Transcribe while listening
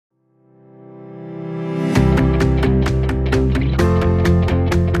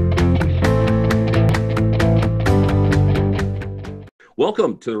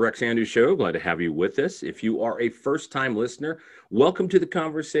Welcome to the Rex Andrews Show. Glad to have you with us. If you are a first-time listener, welcome to the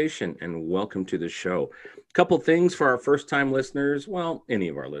conversation and welcome to the show. A couple things for our first-time listeners, well, any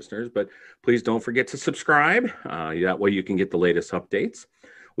of our listeners, but please don't forget to subscribe. That way you can get the latest updates.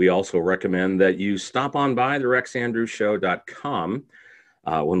 We also recommend that you stop on by the rexandrewsshow.com.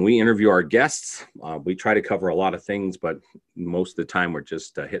 When we interview our guests, we try to cover a lot of things, but most of the time we're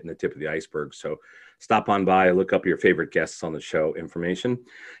just hitting the tip of the iceberg. So stop on by, look up your favorite guests on the show information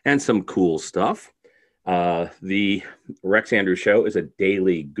and some cool stuff. The Rex Andrews Show is a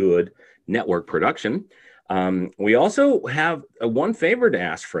daily good network production. We also have one favor to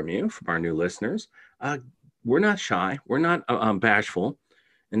ask from you, from our new listeners. We're not shy. We're not bashful.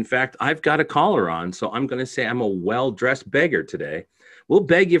 In fact, I've got a caller on, so I'm going to say I'm a well-dressed beggar today. We'll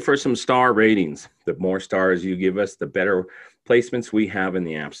beg you for some star ratings. The more stars you give us, the better placements we have in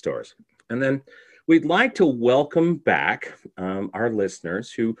the app stores. And then we'd like to welcome back our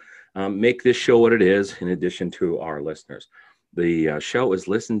listeners who make this show what it is, in addition to our listeners. The show is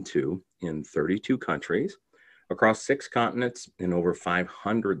listened to in 32 countries, across 6 continents, in over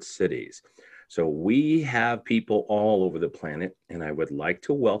 500 cities. So we have people all over the planet, and I would like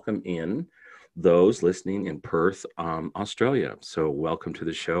to welcome in those listening in Perth, Australia. So welcome to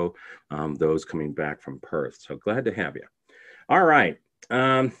the show, those coming back from Perth. So glad to have you. All right.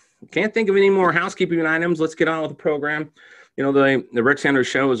 Can't think of any more housekeeping items. Let's get on with the program. You know, the Rex Andrews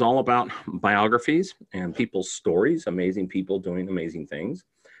Show is all about biographies and people's stories, amazing people doing amazing things.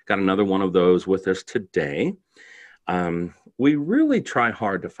 Got another one of those with us today. We really try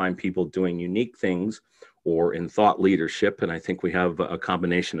hard to find people doing unique things or in thought leadership, and I think we have a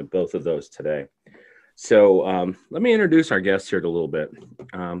combination of both of those today. So let me introduce our guest here a little bit.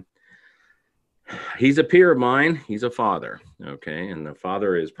 He's a peer of mine. He's a father, okay? And the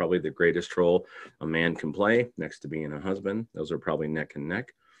father is probably the greatest role a man can play next to being a husband. Those are probably neck and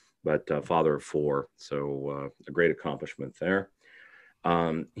neck, but father of 4, so a great accomplishment there.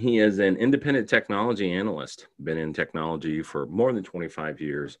 He is an independent technology analyst, been in technology for more than 25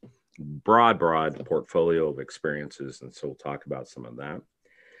 years, broad portfolio of experiences. And so we'll talk about some of that.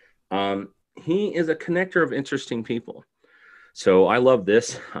 He is a connector of interesting people. So I love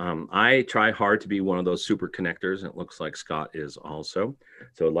this. I try hard to be one of those super connectors, and it looks like Scott is also.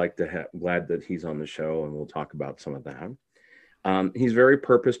 So I'd like to glad that he's on the show, and we'll talk about some of that. He's very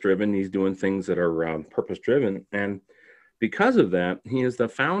purpose-driven. He's doing things that are purpose-driven, and because of that, he is the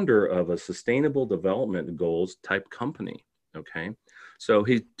founder of a sustainable development goals type company, okay? So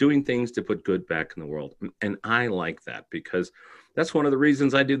he's doing things to put good back in the world. And I like that because that's one of the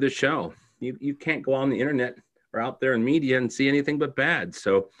reasons I do this show. You can't go on the internet or out there in media and see anything but bad.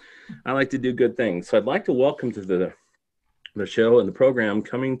 So I like to do good things. So I'd like to welcome to the show and the program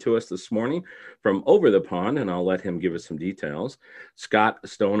coming to us this morning from over the pond, and I'll let him give us some details, Scott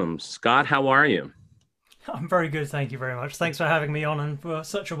Stonham. Scott, how are you? I'm very good, thank you very much. Thanks for having me on and for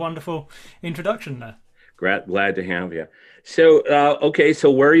such a wonderful introduction there. Glad to have you. So, okay, so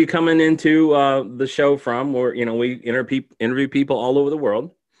where are you coming into the show from? Or, you know, we interview people all over the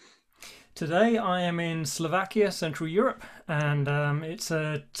world. Today I am in Slovakia, Central Europe, and it's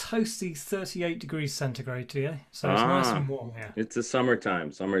a toasty 38 degrees centigrade today, so it's nice and warm here. It's a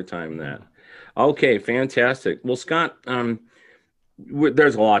summertime that. Okay, fantastic. Well, Scott,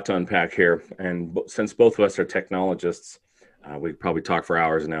 there's a lot to unpack here, and since both of us are technologists, we probably talk for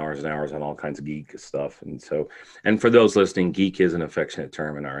hours and hours and hours on all kinds of geek stuff. And for those listening, geek is an affectionate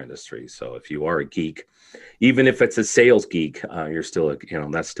term in our industry. So if you are a geek, even if it's a sales geek, you're still,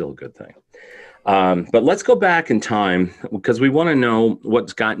 that's still a good thing. But let's go back in time because we want to know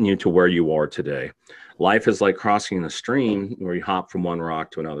what's gotten you to where you are today. Life is like crossing a stream where you hop from one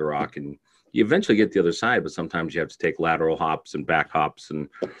rock to another rock, and you eventually get the other side, but sometimes you have to take lateral hops and back hops and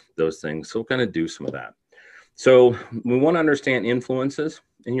those things. So we're going to do some of that. So we want to understand influences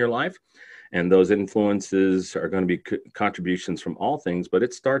in your life, and those influences are going to be contributions from all things, but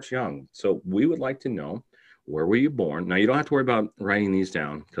it starts young. So we would like to know, where were you born? Now, you don't have to worry about writing these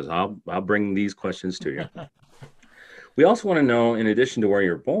down because I'll bring these questions to you. We also want to know, in addition to where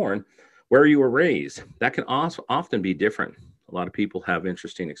you're born, where you were raised. That can also often be different. A lot of people have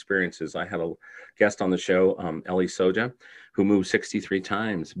interesting experiences. I had a guest on the show, Ellie Soja, who moved 63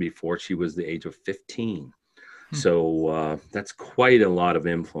 times before she was the age of 15. So that's quite a lot of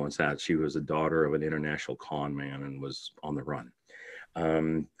influence. That she was a daughter of an international con man and was on the run.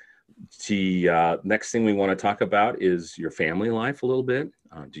 Next thing we want to talk about is your family life a little bit.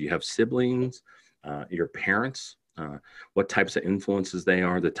 Do you have siblings? Your parents? What types of influences they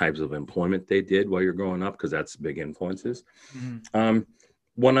are? The types of employment they did while you're growing up, because that's big influences.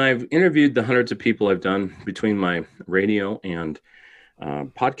 When I've interviewed the hundreds of people I've done between my radio and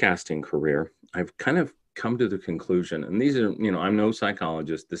podcasting career, I've kind of come to the conclusion, and these are, I'm no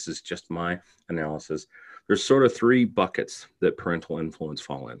psychologist. This is just my analysis. There's sort of three buckets that parental influence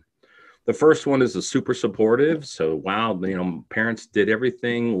fall in. The first one is the super supportive. So, wow, parents did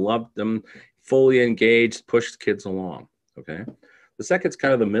everything, loved them, fully engaged, pushed kids along. Okay. The second's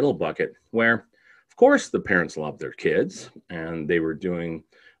kind of the middle bucket where, of course, the parents loved their kids and they were doing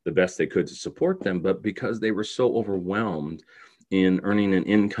the best they could to support them. But because they were so overwhelmed in earning an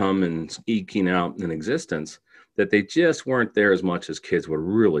income and eking out an existence, that they just weren't there as much as kids would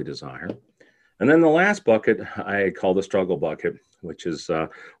really desire. And then the last bucket I call the struggle bucket, which is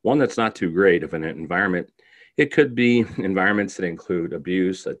one that's not too great of an environment. It could be environments that include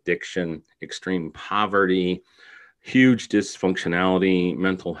abuse, addiction, extreme poverty, huge dysfunctionality,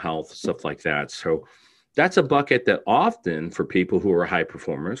 mental health, stuff like that. So that's a bucket that often for people who are high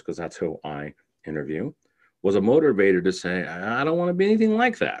performers, because that's who I interview, was a motivator to say, I don't want to be anything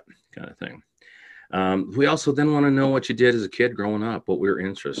like that kind of thing. We also then want to know what you did as a kid growing up. What were your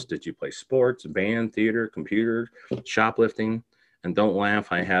interests? Did you play sports, band, theater, computer, shoplifting? And don't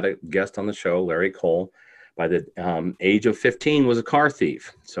laugh, I had a guest on the show, Larry Cole, by the age of 15 was a car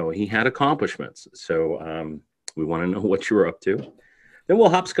thief. So he had accomplishments. So we want to know what you were up to. Then we'll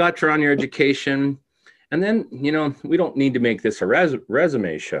hopscotch around your education. And then, we don't need to make this a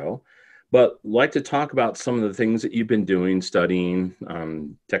resume show, but like to talk about some of the things that you've been doing, studying,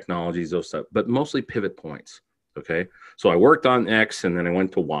 technologies, those stuff, but mostly pivot points. Okay. So I worked on X and then I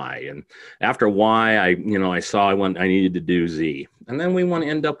went to Y. And after Y, I saw I needed to do Z. And then we want to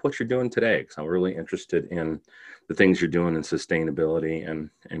end up what you're doing today, because I'm really interested in the things you're doing in sustainability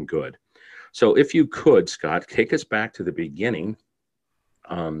and good. So if you could, Scott, take us back to the beginning.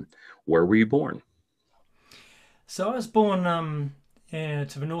 Where were you born? So I was born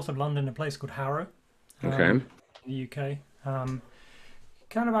to the north of London, a place called Harrow, Okay. in the UK.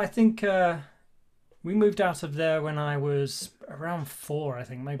 I think we moved out of there when I was around 4, I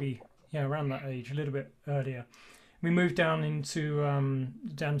think, maybe, yeah, around that age, a little bit earlier. We moved down into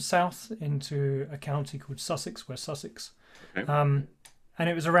down south into a county called Sussex, West Sussex. Okay. And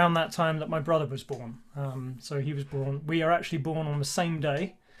it was around that time that my brother was born. So he was born. We are actually born on the same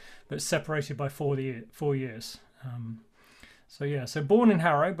day, but separated by 4 years. So born in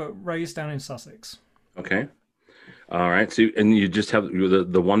Harrow, but raised down in Sussex. Okay. All right. So, and you just have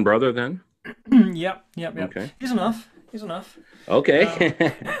the one brother then? Yep. Okay. He's enough. He's enough. Okay.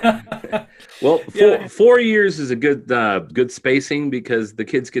 Well, Yeah. 4 years is a good spacing because the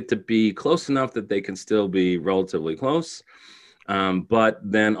kids get to be close enough that they can still be relatively close, but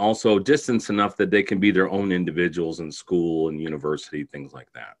then also distance enough that they can be their own individuals in school and university, things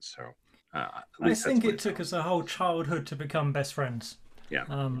like that. So at I least that's think my it took us a whole childhood to become best friends. yeah.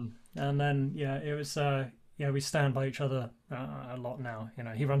 And then it was we stand by each other a lot now.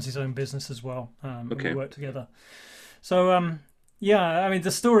 He runs his own business as well. And Okay. we work together. So I mean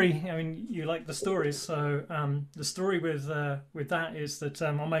the story. I mean you like the stories. So the story with that is that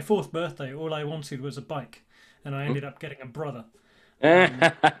on my 4th birthday, all I wanted was a bike, and I ended up getting a brother.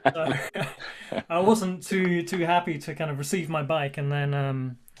 So I wasn't too happy to kind of receive my bike and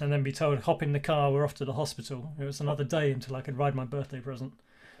then be told, hop in the car, we're off to the hospital. It was another day until I could ride my birthday present.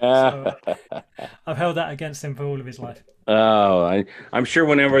 So I've held that against him for all of his life. Oh, I'm sure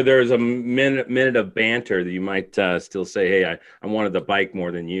whenever there's a minute of banter that you might still say, hey, I wanted the bike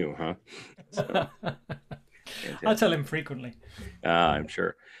more than you, huh? So, I fantastic. tell him frequently. I'm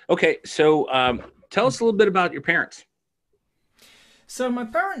sure. Okay, so tell us a little bit about your parents. So my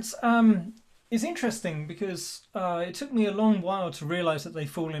parents is interesting because it took me a long while to realize that they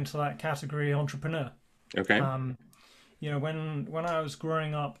fall into that category entrepreneur. Okay. Um, when I was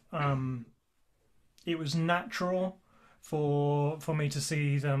growing up, it was natural for me to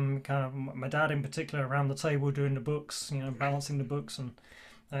see them kind of my dad in particular around the table doing the books, balancing the books, and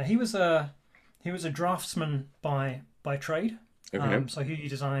he was a draftsman by trade. Okay. So he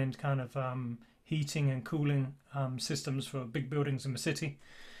designed kind of heating and cooling systems for big buildings in the city,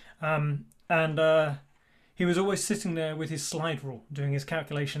 and he was always sitting there with his slide rule, doing his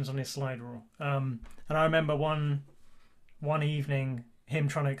calculations on his slide rule. And I remember one evening him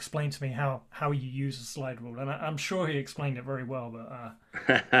trying to explain to me how you use a slide rule, and I'm sure he explained it very well, but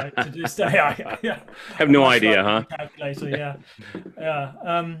to this day I Have no I idea, struggle huh? with the calculator.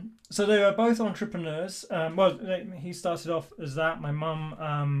 Yeah. So they were both entrepreneurs. He started off as that. My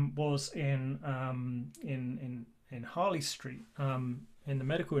mum was in Harley Street in the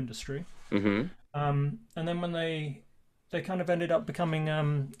medical industry, Mm-hmm. and then when they kind of ended up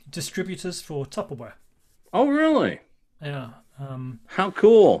becoming distributors for Tupperware. Oh, really? Yeah. How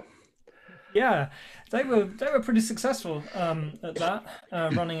cool. Yeah, they were pretty successful at that,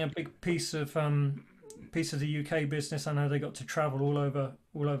 running a big piece of the UK business. I know they got to travel all over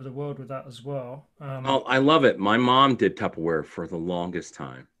the world with that as well. Oh, I love it. My mom did Tupperware for the longest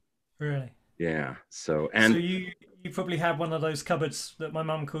time. Really. Yeah. So, So and you probably have one of those cupboards that my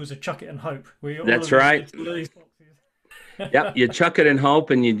mum calls a chuck it and hope, where all that's of these right. lids, all of these boxes. Yep, you chuck it and hope,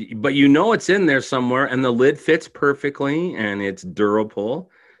 and but it's in there somewhere, and the lid fits perfectly, and it's durable.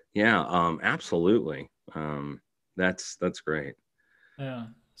 Yeah, absolutely. That's great. Yeah.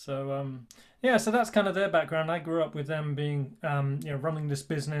 So yeah, so that's kind of their background. I grew up with them being running this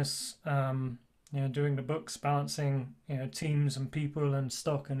business, doing the books, balancing teams and people and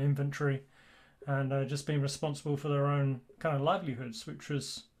stock and inventory, and just being responsible for their own kind of livelihoods, which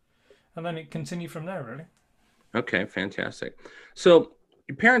was, and then it continued from there really. Okay, fantastic. So,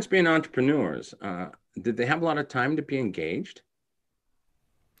 your parents being entrepreneurs, did they have a lot of time to be engaged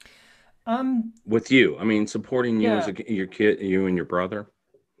Um, with you? I mean, supporting you as yeah, your kid, you and your brother.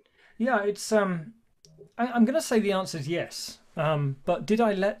 yeah, it's I'm gonna say the answer is yes. But did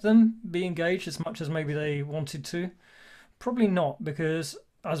I let them be engaged as much as maybe they wanted to? Probably not, because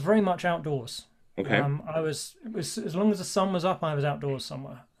I was very much outdoors. Okay. It was as long as the sun was up, I was outdoors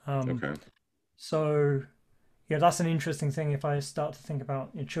somewhere. Okay. So yeah, that's an interesting thing. If I start to think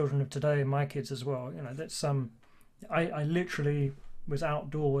about children of today and my kids as well, that's I literally was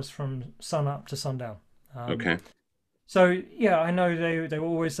outdoors from sun up to sundown. Um, Okay. so yeah, I know they were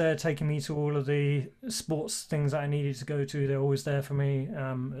always there taking me to all of the sports things that I needed to go to. They're always there for me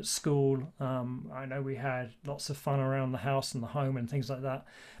at school. I know we had lots of fun around the house and the home and things like that.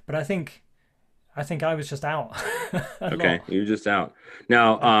 But I think I was just out a Okay. lot. You're just out.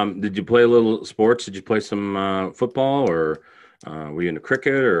 Now, Yeah. did you play a little sports? Did you play some football, or were you into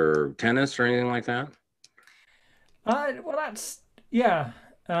cricket or tennis or anything like that? Well, that's yeah.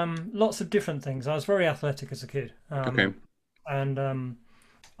 Lots of different things. I was very athletic as a kid, Okay. and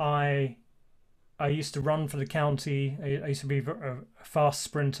I I used to run for the county. I used to be a fast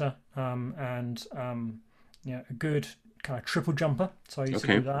sprinter, and a good kind of triple jumper. So I used to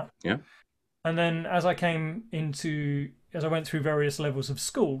do Okay. that. Yeah. And then as I went through various levels of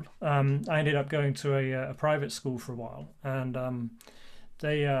school, I ended up going to a private school for a while, and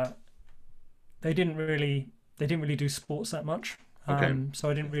they uh, they didn't really they didn't really do sports that much. Okay. So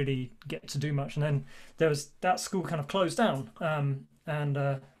I didn't really get to do much. And then there was that school kind of closed down, and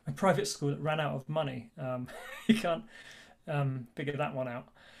a private school that ran out of money. You can't figure that one out.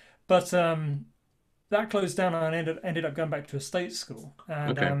 But that closed down, and I ended up going back to a state school.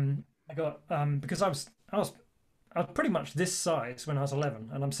 And Okay. I got because I was pretty much this size when I was 11,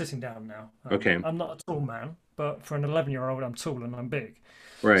 and I'm sitting down now. Okay. I'm not a tall man, but for an 11-year-old, I'm tall and I'm big.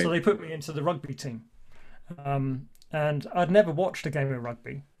 So Right. they put me into the rugby team, and I'd never watched a game of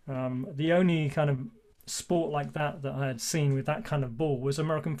rugby. The only kind of sport like that I had seen with that kind of ball was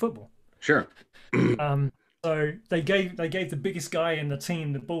American football. Sure. Um, so they gave the biggest guy in the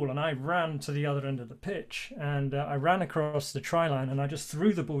team the ball, and I ran to the other end of the pitch, and I ran across the try line, and I just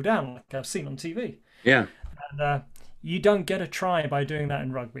threw the ball down like I've seen on TV. Yeah. And you don't get a try by doing that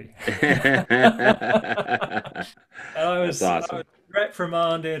in rugby. And That's I awesome. was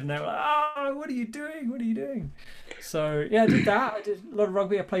reprimanded, and they were like, "Oh, what are you doing? What are you doing?" So yeah, I did that. I did a lot of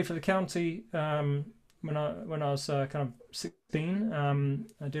rugby. I played for the county when I was kind of 16.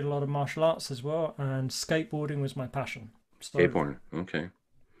 I did a lot of martial arts as well, and skateboarding was my passion. So Skateboarding. Okay.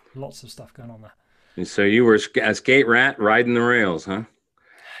 lots of stuff going on there. And so you were a skate rat riding the rails, huh?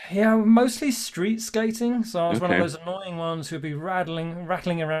 Yeah, mostly street skating. So I was one of Okay. those annoying ones who'd be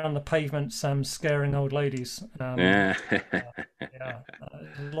rattling around the pavements, scaring old ladies. Yeah. Yeah,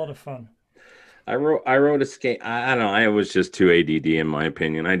 it was a lot of fun. I rode a skate. I don't know. I was just too ADD in my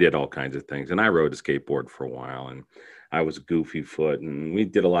opinion. I did all kinds of things, and I rode a skateboard for a while, and I was a goofy foot, and we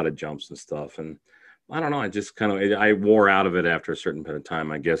did a lot of jumps and stuff. And I don't know. I just kind of I wore out of it after a certain bit of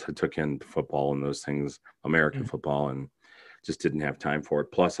time. I guess I took in football and those things, American Mm. football, and just didn't have time for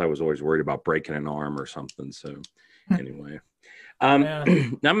it. Plus, I was always worried about breaking an arm or something. So anyway, Yeah.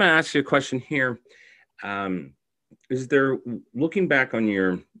 now I'm going to ask you a question here. Um, is there, looking back on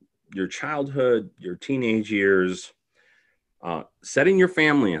your childhood, your teenage years, setting your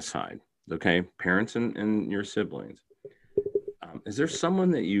family aside, okay, parents and your siblings, is there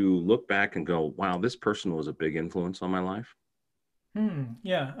someone that you look back and go, wow, this person was a big influence on my life?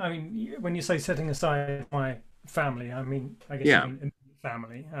 Yeah. I mean, when you say setting aside my family, I mean, I guess you Yeah, mean immediate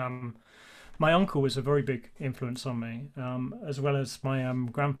family. My uncle was a very big influence on me, as well as my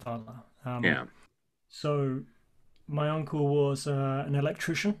grandfather. yeah. So my uncle was an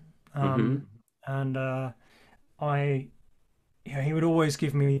electrician, Mm-hmm. and I he would always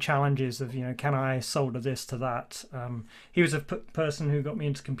give me challenges of, can I solder this to that? He was a person who got me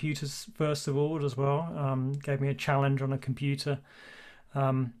into computers first of all as well. Gave me a challenge on a computer.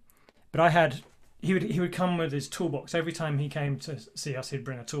 Um, but he would come with his toolbox every time he came to see us. He'd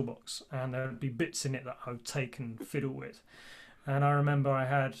bring a toolbox, and there would be bits in it that I would take and fiddle with. And I remember I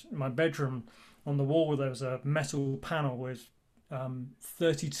had in my bedroom on the wall there was a metal panel with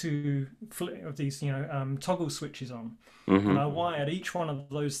 32 of these toggle switches on, and Mm-hmm. I wired each one of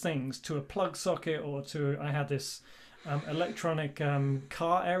those things to a plug socket or to I had this electronic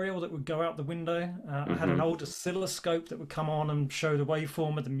car aerial that would go out the window. I had an Mm-hmm. old oscilloscope that would come on and show the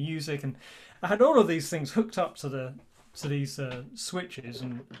waveform of the music, and I had all of these things hooked up to these switches.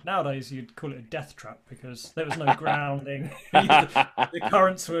 And nowadays you'd call it a death trap because there was no grounding. The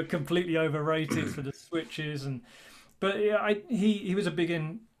currents were completely overrated for the switches, and but yeah, he was a big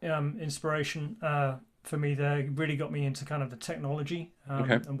inspiration for me there. He really got me into kind of the technology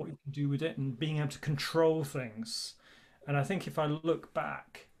Okay. and what you can do with it and being able to control things. And I think if I look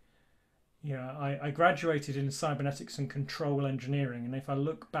back, I graduated in cybernetics and control engineering. And if I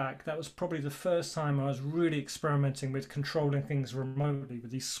look back, that was probably the first time I was really experimenting with controlling things remotely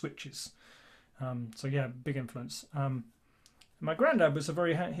with these switches. So yeah, big influence. My granddad was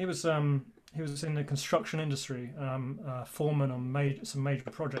he was in the construction industry, foreman on some major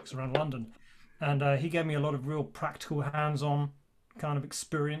projects around London, and he gave me a lot of real practical, hands-on kind of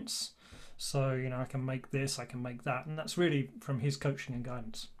experience. So I can make this, I can make that, and that's really from his coaching and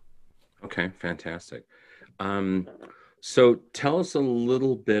guidance. Okay, fantastic. Um, so tell us a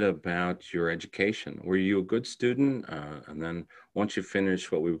little bit about your education. Were you a good student? And then once you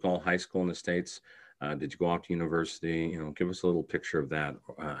finished what we would call high school in the States, did you go off to university? Give us a little picture of that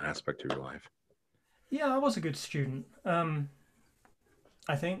aspect of your life. Yeah, I was a good student.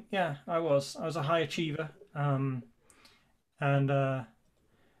 I think, yeah, I was. I was a high achiever, and I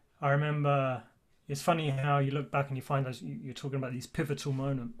remember it's funny how you look back and you find those you're talking about these pivotal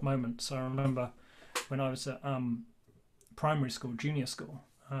moments. I remember when I was at primary school, junior school,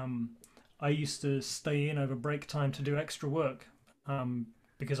 I used to stay in over break time to do extra work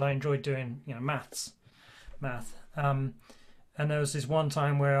because I enjoyed doing math. And there was this one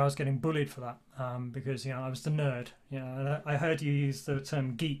time where I was getting bullied for that because I was the nerd. I heard you use the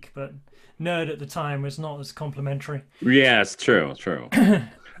term geek, but nerd at the time was not as complimentary. Yes, true, true.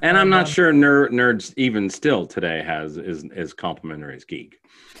 And I'm And not sure nerds even still today has is complimentary as geek.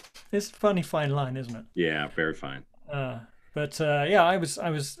 it's a funny fine line, isn't it? Yeah, very fine. Uh, but yeah,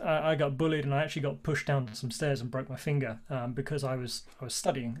 I got bullied and I actually got pushed down some stairs and broke my finger because I was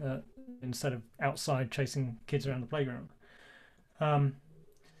studying instead of outside chasing kids around the playground. Um,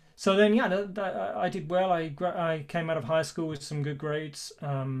 so then yeah, I did well. I came out of high school with some good grades,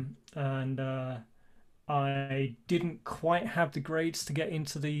 and I didn't quite have the grades to get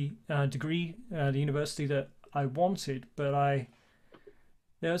into the degree, the university that I wanted, but I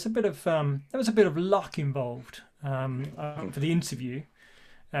there was a bit of luck involved for the interview,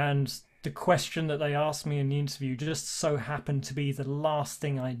 and the question that they asked me in the interview just so happened to be the last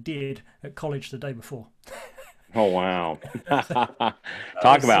thing I did at college the day before. Oh wow. So that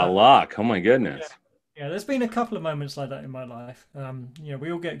Talk was about luck. Oh my yeah, goodness. yeah. There's been a couple of moments like that in my life.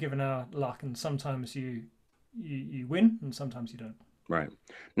 We all get given our luck, and sometimes you win, and sometimes you don't. Right.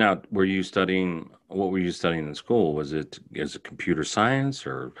 Now, what were you studying in school? Was it as a computer science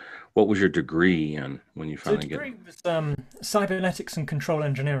or what was your degree in when you So the finally get? degree was cybernetics and control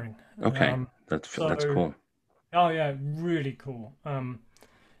engineering. Okay. That's So cool. oh yeah, really cool.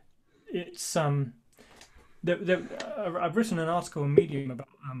 It's I've written an article on Medium about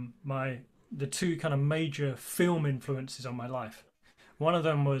my the two kind of major film influences on my life. One of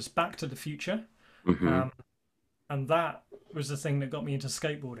them was Back to the Future, Hmm. um, and that was the thing that got me into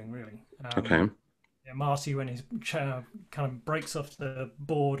skateboarding. Really, Okay. yeah, Marty when he kind of breaks off the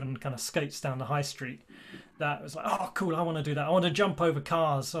board and kind of skates down the high street. That was like, oh, cool! I want to do that. I want to jump over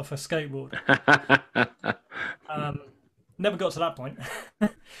cars off a skateboard. Um, Never got to that point.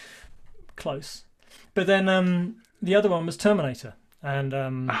 Close. But then the other one was Terminator, and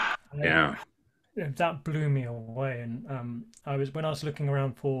Yeah. that blew me away. And I was when I was looking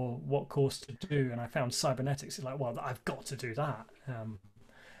around for what course to do, and I found cybernetics. It's like, well, I've got to do that.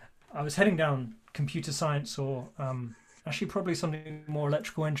 I was heading down computer science or actually probably something more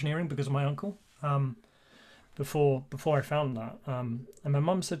electrical engineering because of my uncle. Before I found that, and my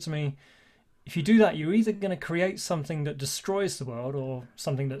mum said to me, if you do that, you're either going to create something that destroys the world or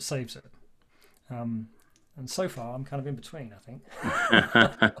something that saves it. Um, and so far, I'm kind of in between, I think.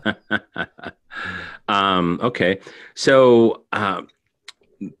 Okay. So,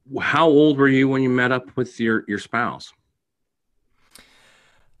 how old were you when you met up with your spouse?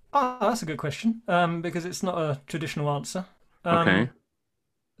 Ah, that's a good question. Because it's not a traditional answer. Okay. Um,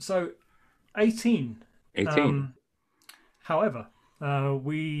 so 18. 18. Um, however,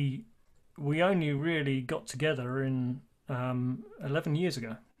 we only really got together in 11 years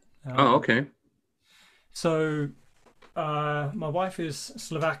ago. Oh, Um, okay. so my wife is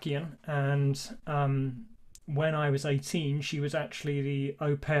Slovakian, and when I was 18, she was actually the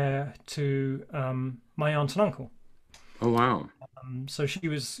au pair to my aunt and uncle. Oh, wow. So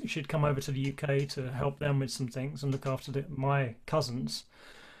she'd come over to the UK to help them with some things and look after my cousins.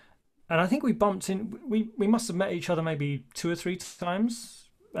 And I think we bumped in. We must have met each other maybe two or three times,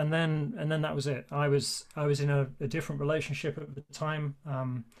 and then that was it. I was in a different relationship at the time,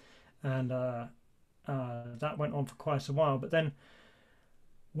 and that went on for quite a while. But then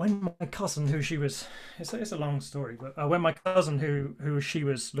when my cousin, who she was, it's a long story, but when my cousin, who she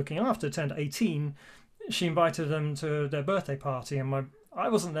was looking after, turned 18, she invited them to their birthday party, and my I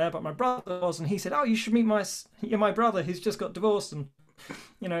wasn't there, but my brother was, and he said, "Oh, you should meet my brother. He's just got divorced," and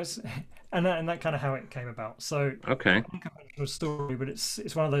it's and that kind of how it came about. So Okay. unconventional story, but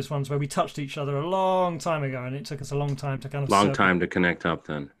it's one of those ones where we touched each other a long time ago, and it took us a long time to kind of Long circle. time to connect up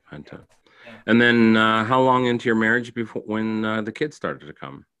then. Fine. Yeah. And then how long into your marriage before when the kids started to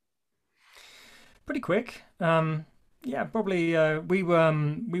come? Pretty quick. Yeah, probably. We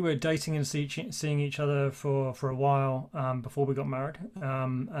were dating and seeing each other for a while before we got married,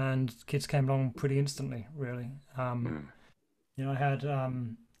 and kids came along pretty instantly. Really, Hmm. I had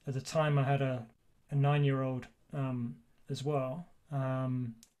at the time I had a 9-year-old as well,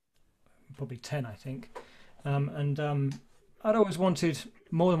 probably 10, I think, and I'd always wanted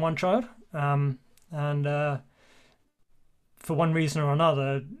more than one child, and for one reason or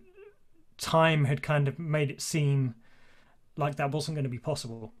another, time had kind of made it seem like that wasn't going to be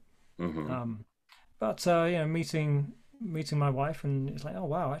possible. Hmm. Um, but meeting my wife, and it's like, oh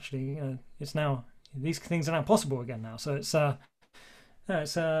wow, actually, it's now these things are now possible again now. So it's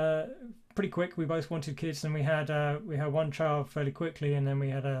pretty quick. We both wanted kids, and we had one child fairly quickly, and then we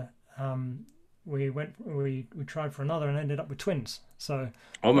had a we tried for another and ended up with twins. So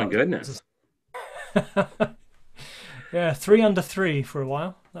Oh my that goodness. was yeah, three under three for a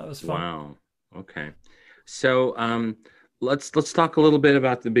while. That was fun. Wow. Okay. So let's talk a little bit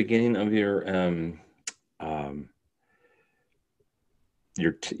about the beginning of um,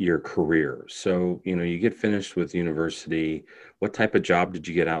 your career. So, you get finished with university. What type of job did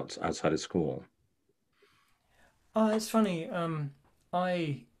you get outside of school? It's funny.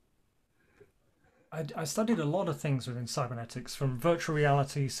 I I studied a lot of things within cybernetics, from virtual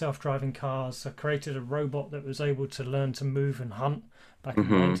reality, self-driving cars. I created a robot that was able to learn to move and hunt back in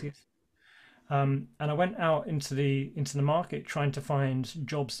the Hmm. 90s. And I went out into the market trying to find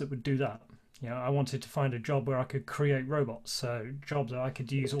jobs that would do that. I wanted to find a job where I could create robots, so jobs that I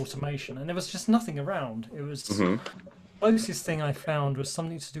could use automation, and there was just nothing around. It was Hmm. the closest thing I found was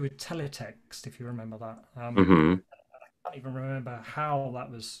something to do with teletext, if you remember that. Hmm. I can't even remember how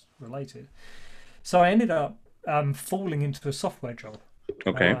that was related. So I ended up falling into a software job.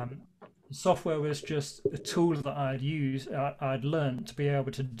 Okay. Um, Software was just a tool that I'd learned to be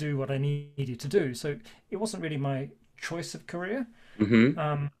able to do what I needed to do. So it wasn't really my choice of career. Hmm.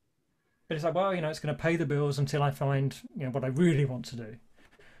 Um, but it's like, well, it's going to pay the bills until I find, what I really want to do.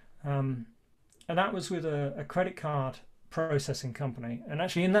 Um, and that was with a credit card processing company. And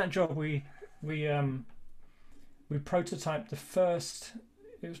actually, in that job, we we prototyped the first.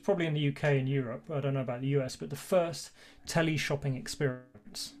 It was probably in the UK and Europe. I don't know about the US, but the first tele shopping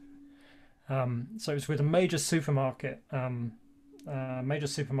experience. So it was with a major supermarket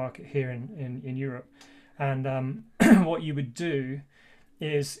here in Europe. And what you would do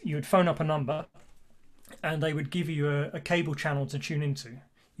is you would phone up a number, and they would give you a cable channel to tune into.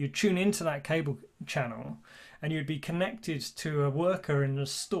 You'd tune into that cable channel, and you'd be connected to a worker in the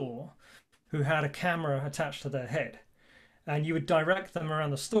store who had a camera attached to their head, and you would direct them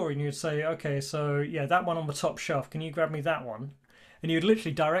around the store, and you'd say, okay, so yeah, that one on the top shelf, can you grab me that one? And you'd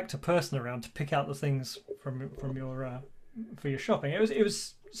literally direct a person around to pick out the things from your for your shopping. It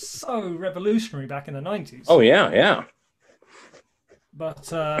was so revolutionary back in the 90s, Oh yeah, yeah. but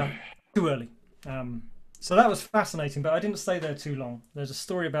too early. Um, so that was fascinating, but I didn't stay there too long. There's a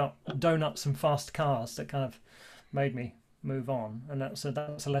story about donuts and fast cars that kind of made me move on, and that's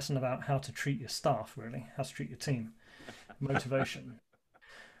a lesson about how to treat your staff, really, how to treat your team, motivation.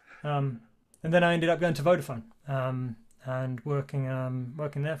 Um, and then I ended up going to Vodafone, and working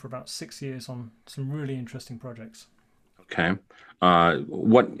there for about 6 years on some really interesting projects. Okay.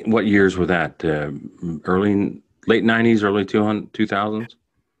 What years were that? Early late 90s, early 2000s?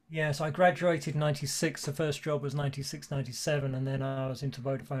 Yeah, so I graduated 96. The first job was 96, 97, and then I was into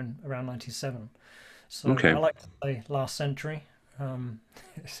Vodafone around 97. So I Okay. like to say last century. Um,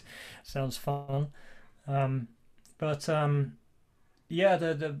 sounds fun. Um, but yeah,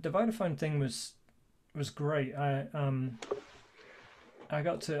 the Vodafone thing was great. I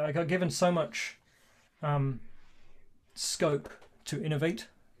got given so much um, scope to innovate,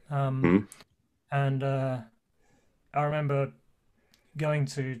 um, Hmm. and I remember going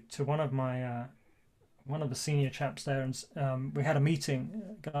to one of the senior chaps there, and we had a meeting.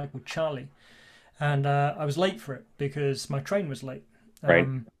 A guy called Charlie, and I was late for it because my train was late. Right.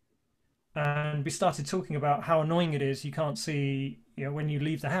 Um, and we started talking about how annoying it is. You can't see, when you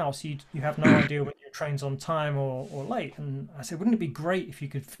leave the house, you have no idea when your train's on time or late. And I said, wouldn't it be great if you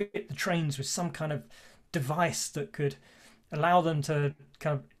could fit the trains with some kind of device that could allow them to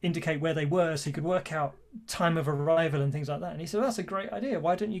kind of indicate where they were, so you could work out time of arrival and things like that. And he said, well, that's a great idea.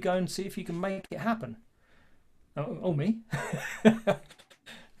 Why don't you go and see if you can make it happen? Oh, me?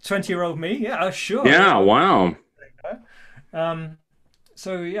 20-year-old me? Yeah, sure. Yeah. Yeah. Wow. Um,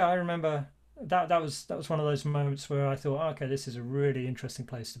 so yeah, I remember that was one of those moments where I thought, okay, this is a really interesting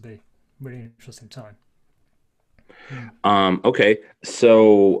place to be, really interesting time. Hmm. Okay.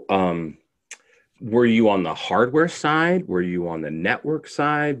 So, were you on the hardware side? Were you on the network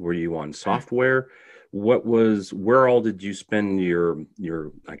side? Were you on software? Where all did you spend your,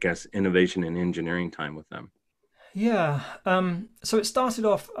 I guess, innovation and engineering time with them? Yeah. So it started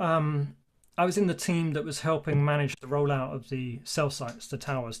off. I was in the team that was helping manage the rollout of the cell sites, the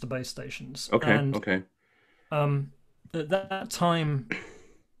towers, the base stations, Okay. and Okay. um, at that time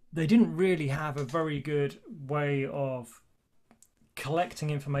they didn't really have a very good way of collecting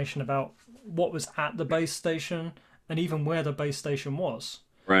information about what was at the base station and even where the base station was.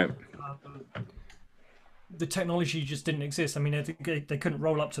 Right. Um, the technology just didn't exist. I mean, they couldn't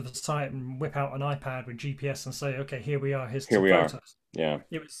roll up to the site and whip out an iPad with GPS and say, okay, here we are, here's Here some we are. photos. Yeah.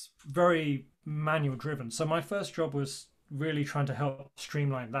 It was very manual driven. So my first job was really trying to help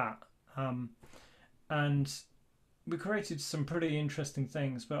streamline that. Um, and we created some pretty interesting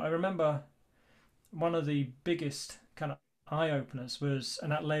things. But I remember one of the biggest kind of eye openers was,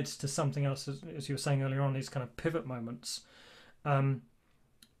 and that led to something else, as you were saying earlier on, these kind of pivot moments. Um,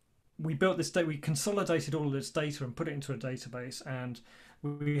 we built this data, we consolidated all of this data and put it into a database. And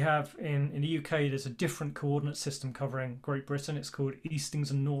we have in the UK, there's a different coordinate system covering Great Britain. It's called Eastings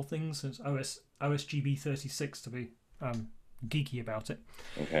and Northings. It's OSGB 36 to be geeky about it.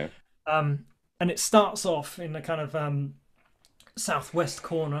 Okay. Um, and it starts off in the kind of southwest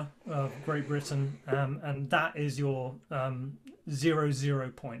corner of Great Britain, and that is your 0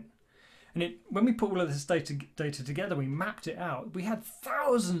 point. And when we put all of this data together, we mapped it out. We had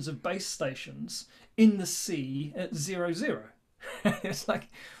thousands of base stations in the sea at 0. It's like,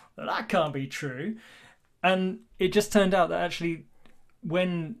 well, that can't be true. And it just turned out that actually,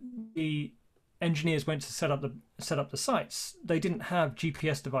 when the engineers went to set up the sites, they didn't have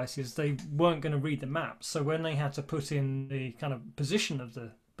GPS devices. They weren't going to read the maps. So when they had to put in the kind of position of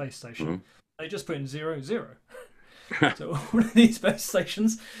the base station, Mhm. they just put in 0. So all of these base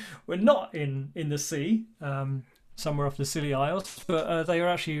stations were not in the sea, somewhere off the Scilly Isles, but they were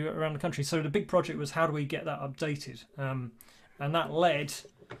actually around the country. So the big project was, how do we get that updated? And that led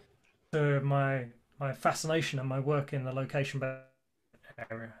to my fascination and my work in the location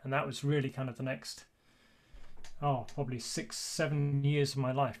area, and that was really kind of the next, probably 6, 7 years of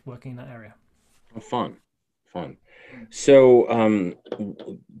my life working in that area. Oh, fun. Fun. So,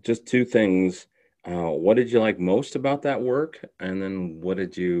 just two things. What did you like most about that work? And then what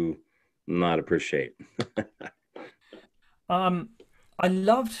did you not appreciate? Um, I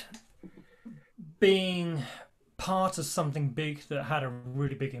loved being part of something big that had a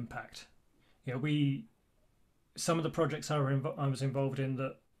really big impact. We some of the projects I was involved in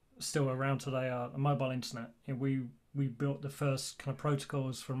that still around today are the mobile internet. We built the first kind of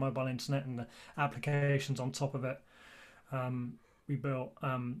protocols for mobile internet and the applications on top of it. Um, we built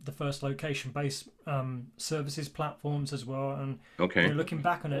the first location-based services platforms as well. And Okay. looking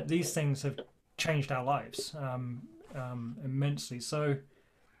back on it, these things have changed our lives immensely. So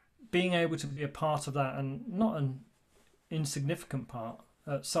being able to be a part of that, and not an insignificant part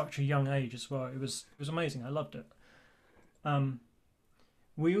at such a young age as well, it was amazing. I loved it. Um,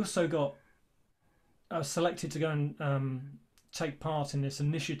 we also got selected to go and take part in this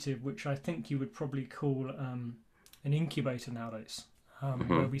initiative, which I think you would probably call an incubator nowadays, where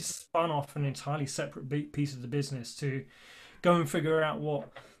Hmm. we spun off an entirely separate piece of the business to go and figure out what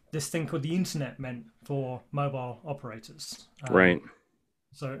this thing called the internet meant for mobile operators. Right.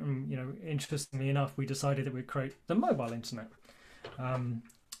 So, interestingly enough, we decided that we'd create the mobile internet. Um,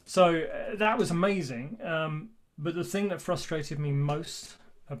 So that was amazing. But the thing that frustrated me most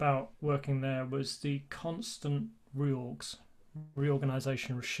about working there was the constant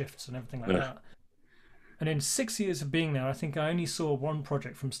reorganization, shifts, and everything like Ugh, that. And in 6 years of being there, I think I only saw one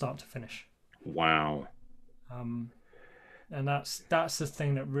project from start to finish. wow. Um, and that's the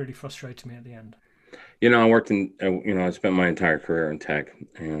thing that really frustrated me at the end. I worked in, I spent my entire career in tech,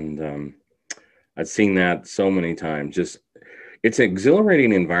 and I've seen that so many times. Just it's an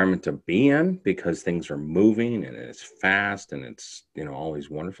exhilarating environment to be in because things are moving and it's fast and it's, all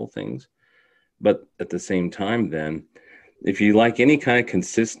these wonderful things. But at the same time, then, if you like any kind of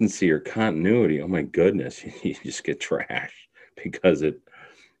consistency or continuity, oh my goodness, you just get trashed because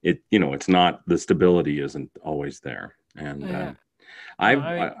it's not, the stability isn't always there. And Yeah,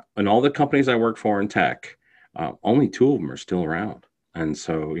 no, in all the companies I work for in tech, only two of them are still around. And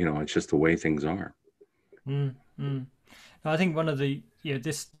so, it's just the way things are. mm, mm. I think one of the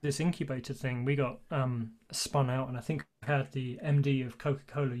this incubator thing we got spun out, and I think I had the MD of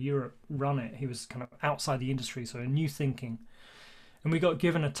Coca-Cola Europe run it. He was kind of outside the industry, so a new thinking. And we got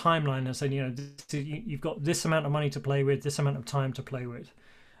given a timeline and said, you've got this amount of money to play with, this amount of time to play with,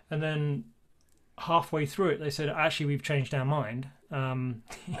 and then halfway through it, they said, actually, we've changed our mind.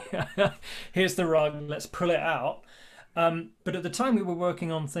 Here's the rug, let's pull it out. But at the time, we were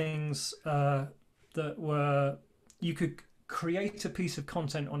working on things that were you could create a piece of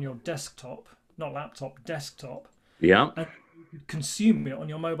content on your desktop, not laptop, desktop, Yeah. and you could consume it on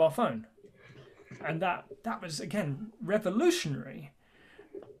your mobile phone. And that was again revolutionary.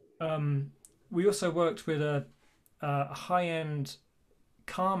 We also worked with a high-end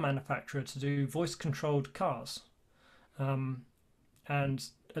car manufacturer to do voice-controlled cars. And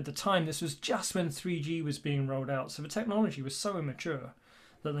at the time, this was just when 3G was being rolled out, so the technology was so immature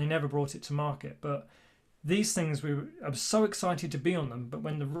that they never brought it to market. But these things, I was so excited to be on them, but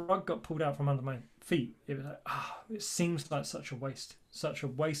when the rug got pulled out from under my feet, it was like, it seems like such a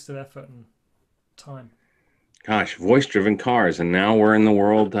waste of effort and time. Gosh, voice-driven cars, and now we're in the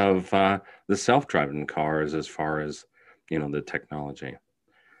world of the self-driving cars as far as the technology.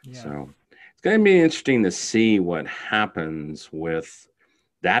 Yeah. So it's going to be interesting to see what happens with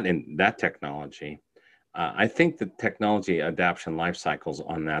that technology. I think the technology adoption life cycles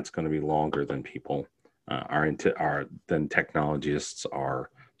on that's going to be longer than people are than technologists are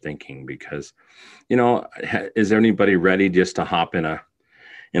thinking, because is anybody ready just to hop in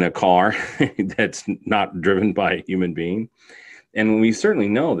a car that's not driven by a human being? And we certainly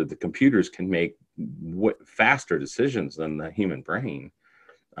know that the computers can make faster decisions than the human brain.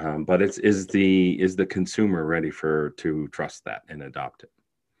 But is the consumer ready to trust that and adopt it?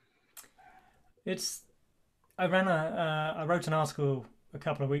 It's I wrote an article a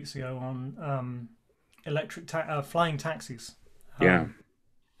couple of weeks ago on flying taxis, Yeah.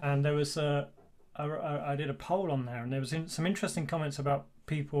 and there was I did a poll on there, and there was some interesting comments about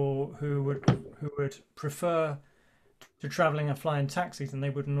people who would prefer to traveling a flying taxi than they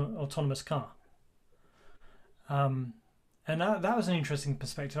would an autonomous car. Um, and that was an interesting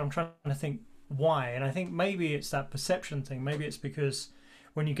perspective. I'm trying to think why, and I think maybe it's that perception thing. Maybe it's because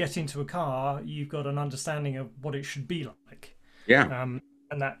when you get into a car, you've got an understanding of what it should be like, Yeah.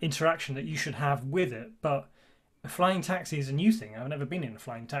 and that interaction that you should have with it. But a flying taxi is a new thing. I've never been in a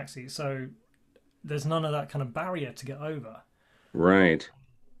flying taxi, so there's none of that kind of barrier to get over. Right.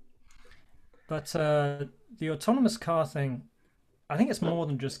 But the autonomous car thing, I think it's more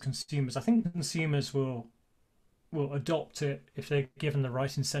than just consumers. I think consumers will adopt it if they're given the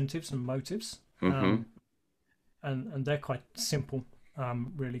right incentives and motives, Mm-hmm. and they're quite simple,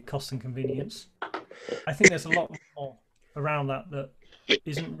 really, cost and convenience. I think there's a lot more around that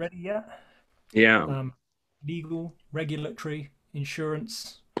isn't ready yet. Yeah. Um, Legal, regulatory,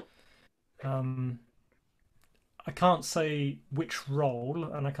 insurance. Um, I can't say which role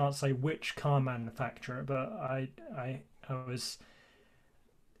and I can't say which car manufacturer, but I was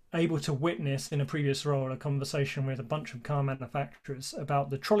able to witness in a previous role a conversation with a bunch of car manufacturers about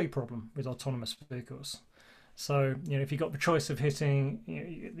the trolley problem with autonomous vehicles. So, if you got the choice of hitting,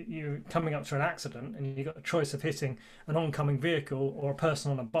 you're coming up to an accident and you got the choice of hitting an oncoming vehicle or a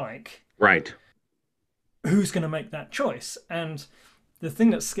person on a bike, Right. who's going to make that choice? And the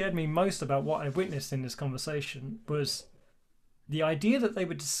thing that scared me most about what I witnessed in this conversation was the idea that they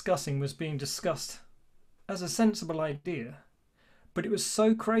were discussing was being discussed as a sensible idea, but it was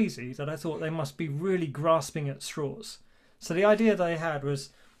so crazy that I thought they must be really grasping at straws. So the idea they had was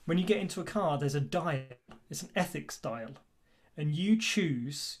when you get into a car, there's a dial, it's an ethics dial, and you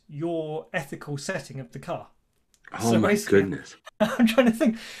choose your ethical setting of the car. Oh So my basically, goodness. I'm trying to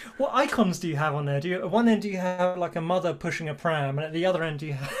think, what icons do you have on there? Do you at one end do you have like a mother pushing a pram, and at the other end do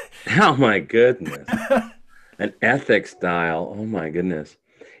you Oh my goodness. have? An ethics dial. Oh my goodness.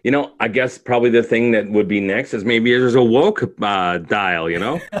 I guess probably the thing that would be next is maybe there's a woke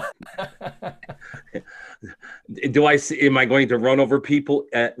dial. Do I see, am I going to run over people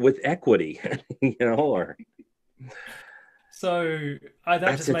with equity? Or So that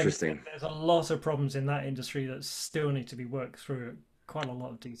that's just made me think interesting. there's a lot of problems in that industry that still need to be worked through at quite a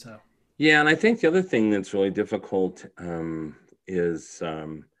lot of detail. Yeah, and I think the other thing that's really difficult is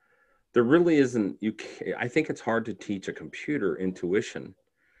there really isn't I think it's hard to teach a computer intuition.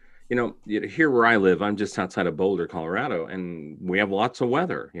 Here where I live, I'm just outside of Boulder, Colorado, and we have lots of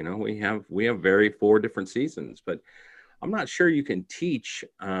weather. We have very four different seasons, but I'm not sure you can teach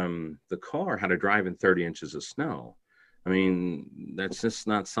the car how to drive in 30 inches of snow. I mean, that's just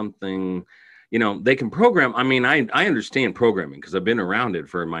not something, they can program. I mean, I understand programming because I've been around it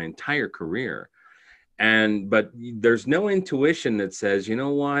for my entire career. But there's no intuition that says, you know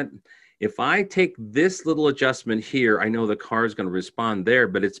what? If I take this little adjustment here, I know the car is going to respond there,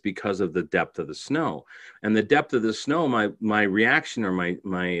 but it's because of the depth of the snow. And the depth of the snow, my reaction or my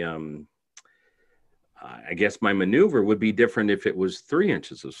I guess my maneuver would be different if it was 3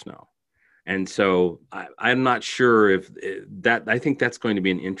 inches of snow. And so I'm not sure if that, I think that's going to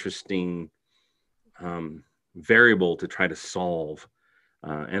be an interesting variable to try to solve.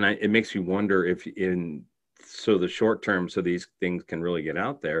 It makes me wonder if so the short term, so these things can really get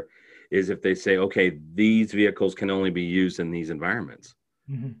out there, is if they say, okay, these vehicles can only be used in these environments.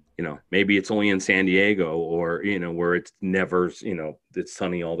 Hmm. Maybe it's only in San Diego, or where it's never, it's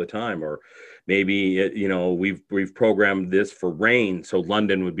sunny all the time, or maybe we've programmed this for rain, so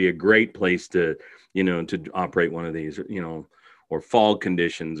London would be a great place to operate one of these, or fog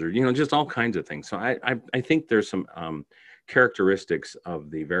conditions, or just all kinds of things. So I think there's some characteristics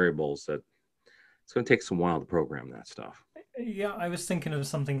of the variables that it's going to take some while to program that stuff. Yeah, I was thinking of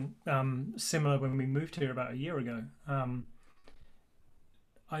something similar when we moved here about a year ago.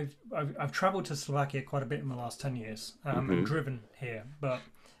 I've traveled to Slovakia quite a bit in the last 10 years, and Hmm. driven here, but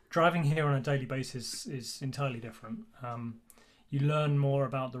driving here on a daily basis is entirely different. You learn more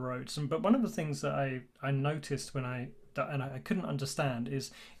about the roads, but one of the things that I noticed and I couldn't understand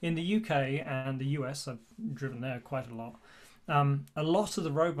is in the UK and the US, I've driven there quite a lot. A lot of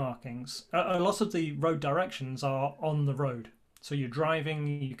the road markings, a lot of the road directions are on the road. So you're driving,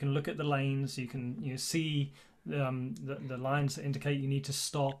 you can look at the lanes, you see the lines that indicate you need to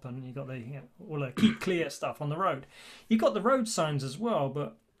stop, and you got all the keep clear stuff on the road. You've got the road signs as well,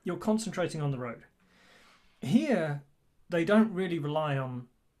 but you're concentrating on the road. Here, they don't really rely on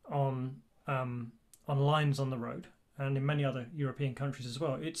lines on the road, and in many other European countries as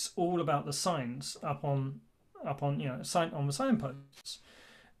well. It's all about the signs up on sign on the signposts.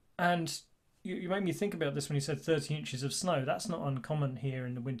 And you made me think about this when you said 30 inches of snow. That's not uncommon here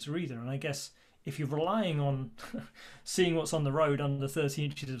in the winter either. And I guess if you're relying on seeing what's on the road under 30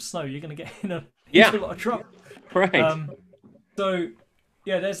 inches of snow, you're going to get Yeah, into a lot of trouble. right. Um, so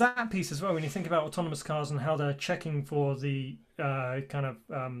yeah, there's that piece as well. When you think about autonomous cars and how they're checking for the kind of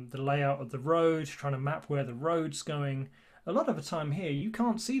the layout of the road, trying to map where the road's going. A lot of the time here, you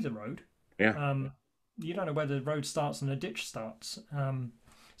can't see the road. Yeah. Um, you don't know where the road starts and the ditch starts.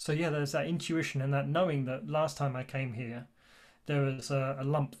 So yeah, there's that intuition and that knowing that last time I came here, there was a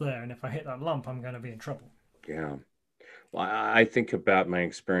lump there, and if I hit that lump, I'm going to be in trouble. Yeah. Well, I think about my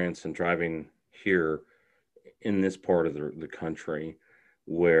experience in driving here in this part of the country,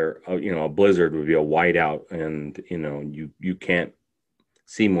 where a blizzard would be a whiteout, and you can't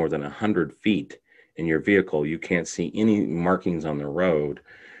see more than 100 feet in your vehicle. You can't see any markings on the road.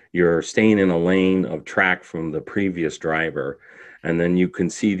 You're staying in a lane of track from the previous driver, and then you can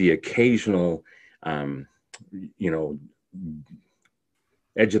see the occasional, um, you know,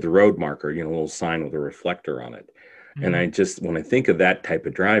 edge of the road marker, a little sign with a reflector on it. And Hmm. when I think of that type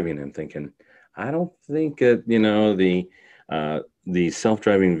of driving, I'm thinking, I don't think the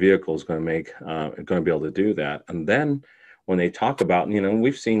self-driving vehicle is going to going to be able to do that. And then when they talk about,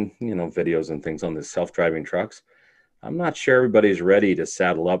 we've seen, videos and things on the self-driving trucks. I'm not sure everybody's ready to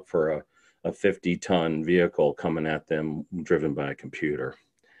saddle up for a 50-ton vehicle coming at them driven by a computer.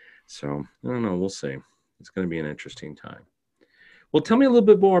 So I don't know. We'll see. It's going to be an interesting time. Well, tell me a little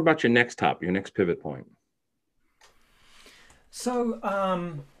bit more about your next pivot point. So,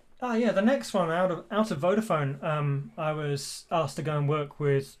 yeah, the next one out of Vodafone, I was asked to go and work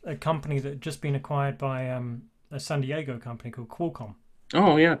with a company that had just been acquired by a San Diego company called Qualcomm.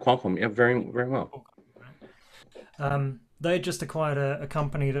 Oh yeah, Qualcomm. Yeah, very very well. they had just acquired a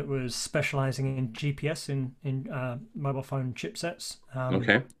company that was specializing in GPS in mobile phone chipsets.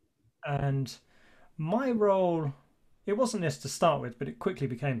 Okay. And my role, it wasn't this to start with, but it quickly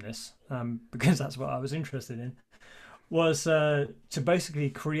became this because that's what I was interested in, was to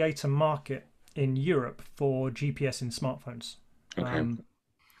basically create a market in Europe for GPS in smartphones. Okay. Um,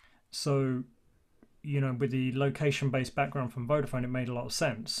 so, with the location-based background from Vodafone, it made a lot of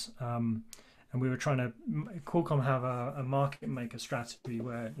sense. And we were trying to Qualcomm have a market maker strategy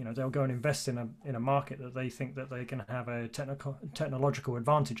where they'll go and invest in a market that they think that they can have a technological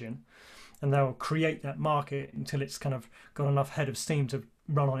advantage in, and they'll create that market until it's kind of got enough head of steam to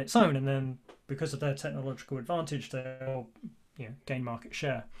run on its own, and then because of their technological advantage, they'll gain market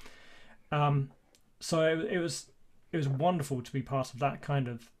share. So it was wonderful to be part of that kind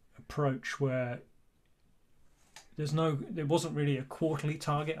of approach where there wasn't really a quarterly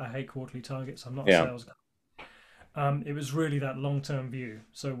target. I hate quarterly targets. I'm not a Yeah. sales guy. It was really that long-term view.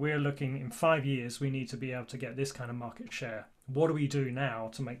 So we're looking in 5 years, we need to be able to get this kind of market share. What do we do now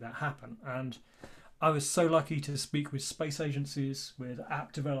to make that happen? And I was so lucky to speak with space agencies, with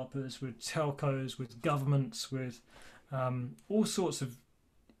app developers, with telcos, with governments, with all sorts of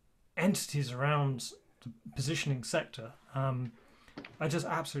entities around the positioning sector. I just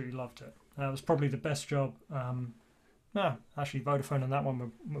absolutely loved it. That was probably the best job. No, actually, Vodafone and that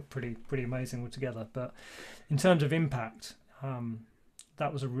one were pretty amazing altogether. But in terms of impact,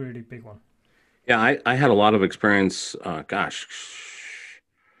 that was a really big one. Yeah, I had a lot of experience,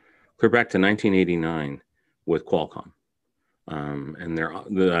 clear back to 1989 with Qualcomm. And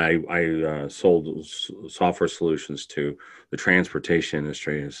I sold software solutions to the transportation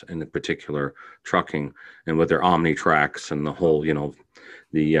industry, in the particular trucking, and with their OmniTracks and the whole,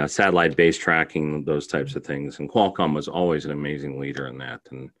 the satellite-based tracking, those types of things. And Qualcomm was always an amazing leader in that,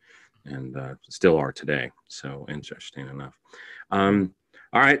 and still are today. So interesting enough. Yeah.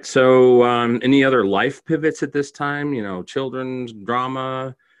 All right. So any other life pivots at this time? Children's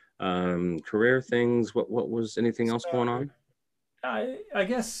drama, career things. What was anything else going So on? I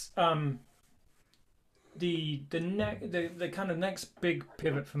guess the kind of next big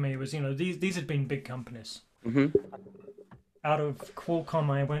pivot for me was these had been big companies. Hmm. Out of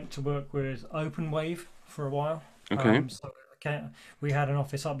Qualcomm, I went to work with OpenWave for a while. Okay. So we had an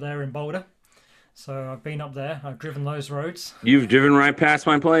office up there in Boulder. So I've been up there. I've driven those roads. You've driven right past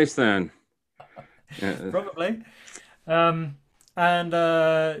my place then. Uh, Probably. Um, and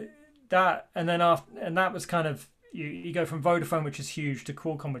that and then after and that was kind of you go from Vodafone, which is huge, to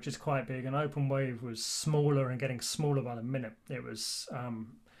Qualcomm, which is quite big, and OpenWave was smaller and getting smaller by the minute. It was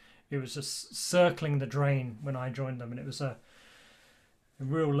just circling the drain when I joined them, and it was a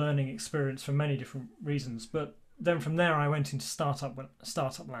real learning experience for many different reasons. But then from there, I went into startup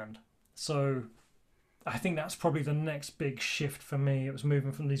land. So I think that's probably the next big shift for me. It was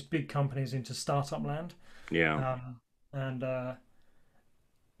moving from these big companies into startup land. yeah. And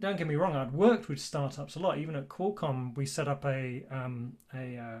don't get me wrong, I'd worked with startups a lot. Even at Qualcomm, we set up a kind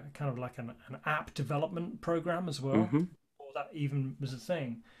of like an app development program as well, Hmm. or that even was a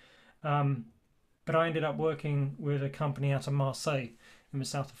thing. Um, but I ended up working with a company out of Marseille in the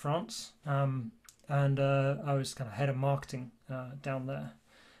south of France, and I was kind of head of marketing down there,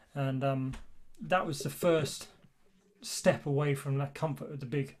 and that was the first step away from that comfort of the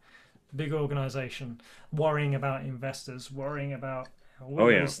big organization, worrying about investors, worrying about all Oh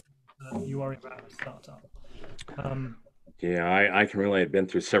of yeah. those things that you worry about in a startup. Um, Yeah. I can relate. I've been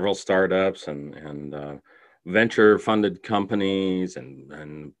through several startups and venture funded companies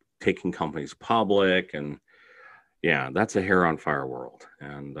and taking companies public, and yeah, that's a hair on fire world.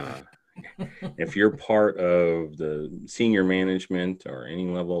 And if you're part of the senior management or any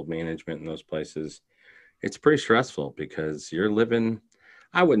level of management in those places, it's pretty stressful because you're living,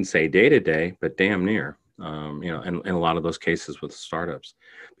 I wouldn't say day to day, but damn near. In a lot of those cases with startups,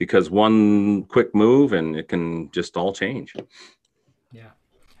 because one quick move and it can just all change. yeah,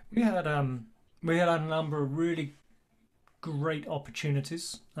 we had um, we had a number of really great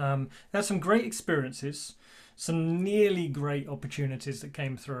opportunities. Had some great experiences, some nearly great opportunities that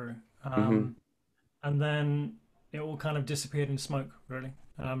came through, Hmm. and then it all kind of disappeared in smoke. Really,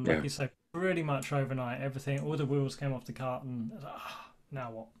 like Yeah. you say, pretty much overnight, all the wheels came off the cart, and now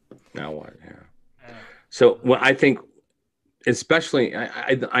what? Now what? Yeah. Yeah, So, well, I think, especially,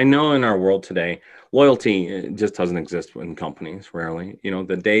 I know in our world today, loyalty just doesn't exist in companies, rarely.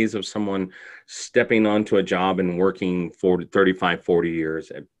 The days of someone stepping onto a job and working 40, 35, 40 years,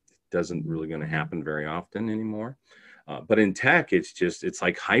 it doesn't really going to happen very often anymore. But in tech, it's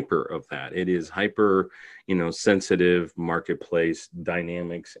like hyper of that. It is hyper, sensitive marketplace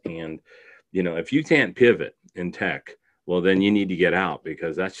dynamics. And, if you can't pivot in tech, well, then you need to get out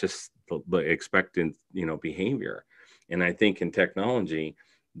because that's just the expectant, behavior. And I think in technology,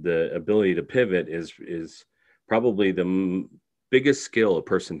 the ability to pivot is probably the biggest skill a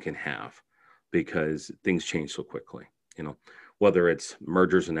person can have because things change so quickly. You know, whether it's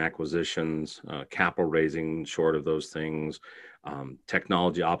mergers and acquisitions, capital raising, short of those things,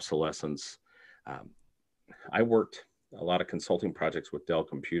 technology obsolescence. Um, I worked a lot of consulting projects with Dell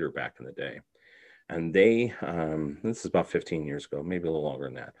Computer back in the day, and this is about 15 years ago, maybe a little longer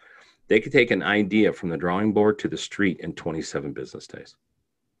than that. They could take an idea from the drawing board to the street in 27 business days.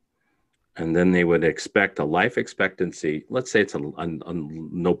 And then they would expect a life expectancy. Let's say it's a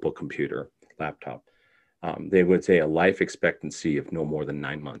notebook computer, laptop. They would say a life expectancy of no more than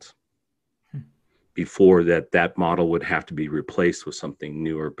 9 months before that model would have to be replaced with something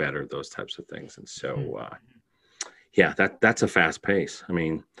newer, better, those types of things. And so, yeah, that's a fast pace. I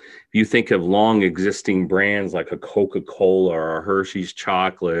mean, if you think of long existing brands like a Coca-Cola or a Hershey's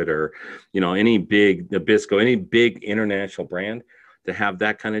chocolate or, any big Nabisco, any big international brand, to have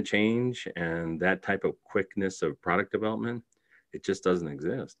that kind of change and that type of quickness of product development, it just doesn't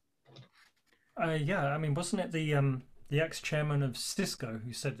exist. Yeah, I mean, wasn't it the ex-chairman of Cisco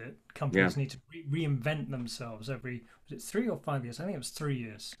who said that Yeah. companies need to reinvent themselves every, was it 3 or 5 years? I think it was 3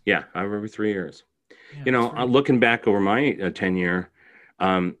 years. Yeah. I remember 3 years. Yeah, 3. Looking back over my tenure,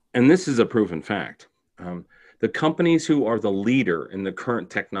 and this is a proven fact, the companies who are the leader in the current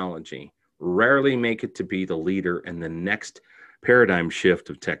technology rarely make it to be the leader in the next paradigm shift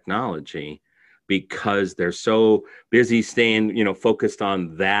of technology because they're so busy staying, focused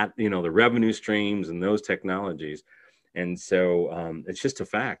on that, the revenue streams and those technologies. And so it's just a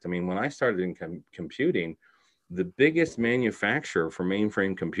fact. I mean, when I started in computing, the biggest manufacturer for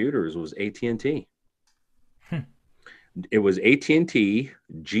mainframe computers was AT&T. It was AT&T,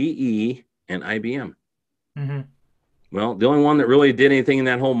 GE, and IBM. Mm-hmm. Well, the only one that really did anything in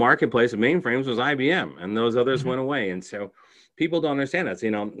that whole marketplace of mainframes was IBM, and those others Mm-hmm. went away. And so people don't understand that.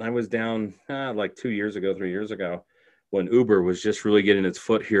 So, I was down like 2 years ago, 3 years ago, when Uber was just really getting its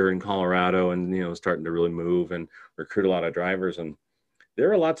foot here in Colorado and, starting to really move and recruit a lot of drivers. And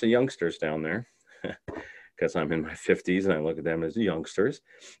there are lots of youngsters down there because I'm in my 50s and I look at them as youngsters.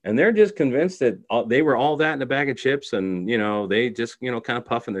 And they're just convinced that they were all that in a bag of chips and, they just, kind of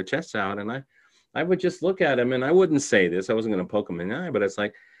puffing their chests out. And I would just look at them and I wouldn't say this. I wasn't going to poke them in the eye, but it's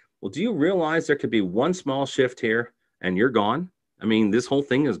like, well, do you realize there could be one small shift here and you're gone? I mean, this whole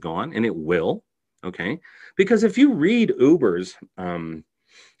thing is gone and it will. Okay. Because if you read Uber's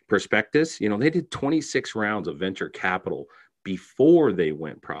prospectus, they did 26 rounds of venture capital before they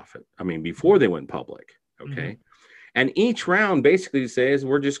went profit. I mean, before they went public. Mm-hmm. Okay. And each round basically says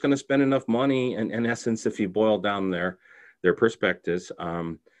we're just going to spend enough money. And in essence, if you boil down their prospectus,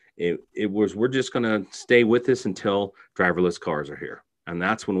 it was, we're just going to stay with this until driverless cars are here. And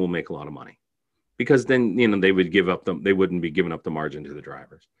that's when we'll make a lot of money because then, they wouldn't be giving up the margin to the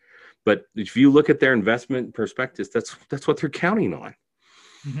drivers. But if you look at their investment prospectus, that's what they're counting on.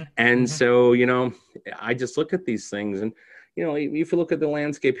 Mm-hmm. And Mm-hmm. so, I just look at these things and, if you look at the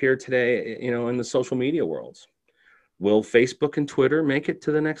landscape here today, in the social media worlds, will Facebook and Twitter make it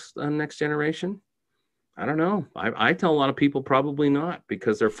to the next generation? I don't know. I tell a lot of people probably not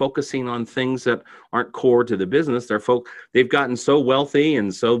because they're focusing on things that aren't core to the business. They've gotten so wealthy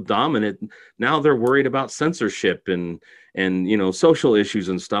and so dominant. Now they're worried about censorship and social issues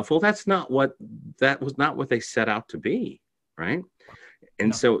and stuff. Well, that was not what they set out to be, right? And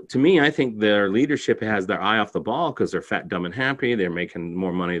No. so to me, I think their leadership has their eye off the ball because they're fat, dumb, and happy. They're making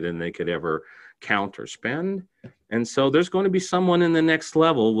more money than they could ever count or spend. And so there's going to be someone in the next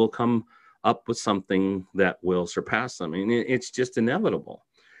level will come up with something that will surpass them. I mean, it's just inevitable.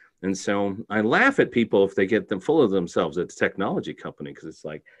 And so I laugh at people if they get them full of themselves at the technology company because it's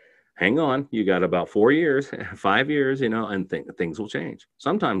like, hang on, you got about 4 years, 5 years, and things will change.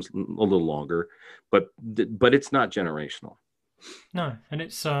 Sometimes a little longer, but it's not generational. No, and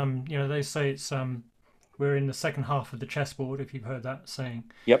it's they say it's we're in the second half of the chessboard, if you've heard that saying,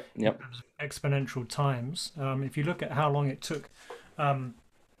 Yep, in yep. terms of exponential times. If you look at how long it took um,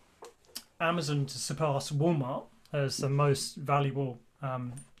 Amazon to surpass Walmart as the most valuable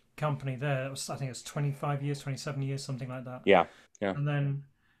company there, I think it's 25 years, 27 years, something like that. Yeah, yeah. And then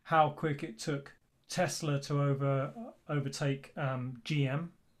how quick it took Tesla to overtake GM,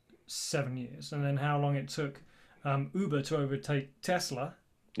 7 years, and then how long it took Uber to overtake Tesla,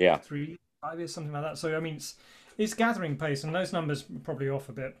 Yeah. 3, 5 years, something like that. So I mean, it's gathering pace, and those numbers are probably off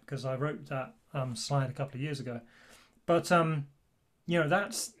a bit because I wrote that slide a couple of years ago. But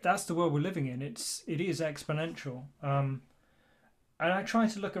that's the world we're living in. It is exponential, and I try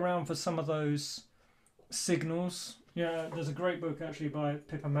to look around for some of those signals Yeah, there's a great book actually by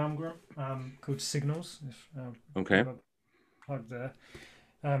Pippa Malmgren called Signals. If Okay. give a plug there.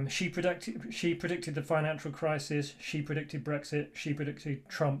 She predicted the financial crisis. She predicted Brexit. She predicted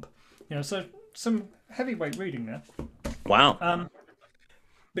Trump. So some heavyweight reading there. Wow. Um,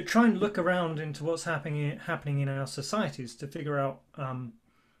 but try and look around into what's happening in our societies to figure out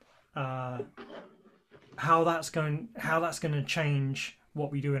uh, how that's going to change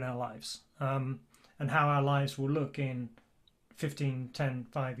what we do in our lives, and how our lives will look in 15, 10,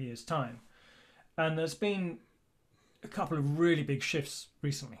 5 years time. And there's been a couple of really big shifts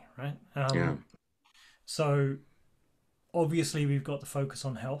recently, right? Yeah. So obviously we've got the focus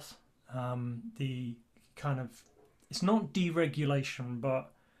on health. The kind of It's not deregulation,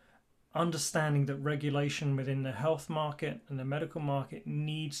 but understanding that regulation within the health market and the medical market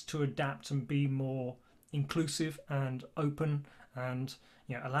needs to adapt and be more inclusive and open, and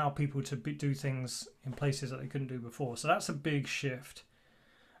allow people to do things in places that they couldn't do before. So that's a big shift.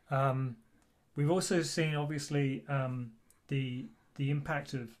 Um, we've also seen obviously the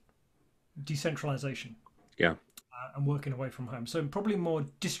impact of decentralization Yeah. and working away from home. So probably more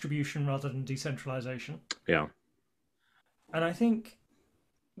distribution rather than decentralization. Yeah. And I think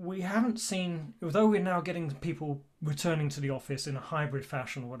we haven't seen, although we're now getting people returning to the office in a hybrid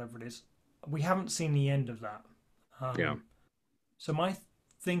fashion or whatever it is, we haven't seen the end of that. Yeah. So my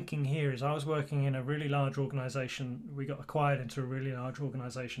thinking here is I was working in a really large organization. We got acquired into a really large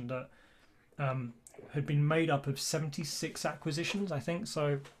organization that had been made up of 76 acquisitions, I think.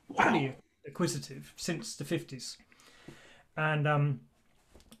 So Wow. pretty acquisitive since the 50s. And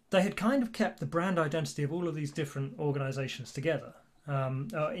they had kind of kept the brand identity of all of these different organizations together,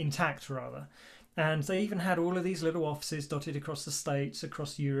 intact rather. And they even had all of these little offices dotted across the States,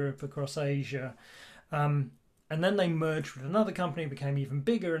 across Europe, across Asia. And then they merged with another company, became even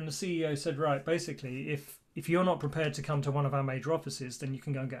bigger. And the CEO said, right, basically, if you're not prepared to come to one of our major offices, then you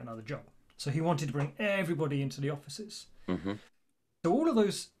can go and get another job. So he wanted to bring everybody into the offices. Hmm. So all of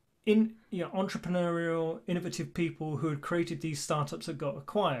those entrepreneurial, innovative people who had created these startups that got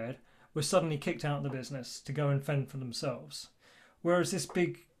acquired were suddenly kicked out of the business to go and fend for themselves. Whereas this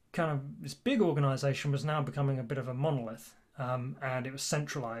big organization was now becoming a bit of a monolith, and it was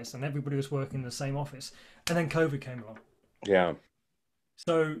centralized, and everybody was working in the same office. And then COVID came along. Yeah.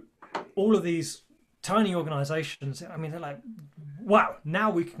 So all of these tiny organizations, I mean, they're like, wow, now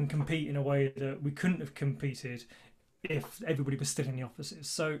we can compete in a way that we couldn't have competed if everybody was still in the offices.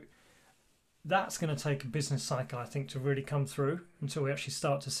 So that's going to take a business cycle, I think, to really come through until we actually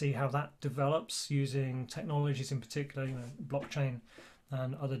start to see how that develops using technologies, in particular, blockchain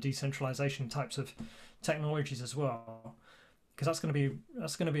and other decentralization types of technologies as well. Because that's going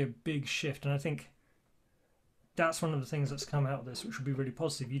to be a big shift, and I think that's one of the things that's come out of this, which will be really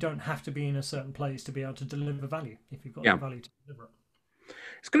positive. You don't have to be in a certain place to be able to deliver value if you've got the Yeah. value to deliver it.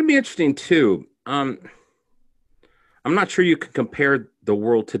 It's going to be interesting too. I'm not sure you can compare the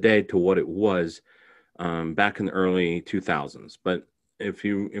world today to what it was back in the early 2000s, but if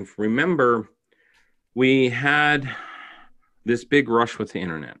remember, we had this big rush with the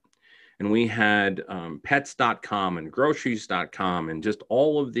internet, and we had pets.com and groceries.com and just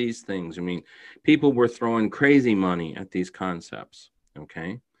all of these things. I mean, people were throwing crazy money at these concepts. Okay.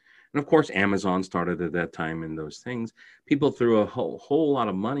 And of course, Amazon started at that time in those things. People threw a whole lot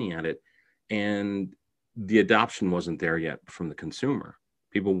of money at it, and the adoption wasn't there yet from the consumer.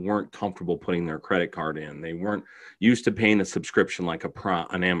 People weren't comfortable putting their credit card in. They weren't used to paying a subscription like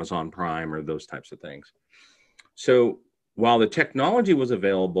an Amazon Prime or those types of things. So while the technology was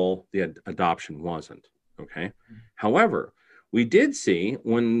available, the adoption wasn't. Okay. However, we did see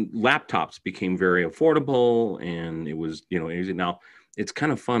when laptops became very affordable and it was, easy. Now, it's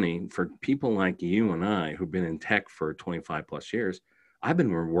kind of funny for people like you and I who've been in tech for 25 plus years. I've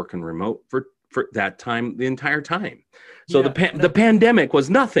been working remote for that time, the entire time. So Yeah, the pandemic was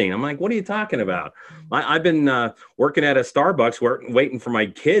nothing. I'm like, what are you talking about? I've been working at a Starbucks, waiting for my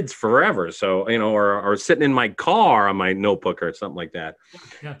kids forever. So, or sitting in my car on my notebook or something like that.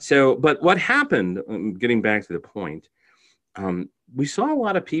 yeah, So, but what happened, getting back to the point, we saw a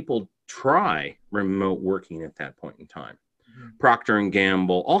lot of people try remote working at that point in time. Procter and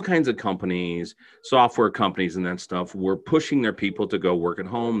Gamble, all kinds of companies, software companies and that stuff were pushing their people to go work at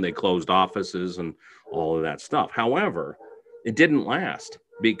home. They closed offices and all of that stuff. However, it didn't last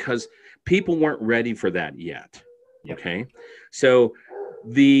because people weren't ready for that yet. yeah, Okay. So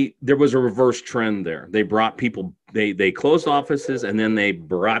there was a reverse trend there. They brought people, they closed offices, and then they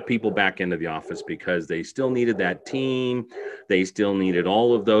brought people back into the office because they still needed that team. They still needed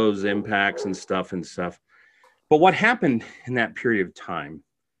all of those impacts and stuff. But what happened in that period of time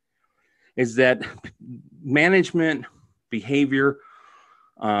is that management behavior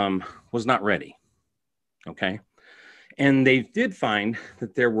was not ready. Okay. And they did find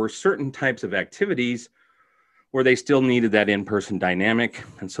that there were certain types of activities where they still needed that in-person dynamic.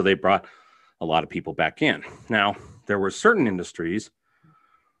 And so they brought a lot of people back in. Now, there were certain industries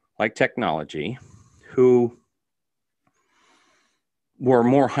like technology who were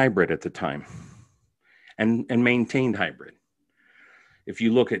more hybrid at the time and maintained hybrid. If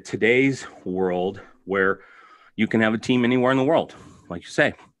you look at today's world where you can have a team anywhere in the world, like you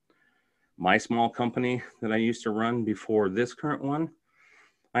say, my small company that I used to run before this current one,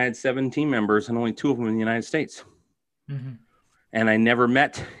 I had 7 team members and only 2 of them in the United States. Mm-hmm. And I never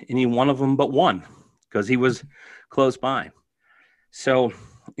met any one of them but one because he was close by. So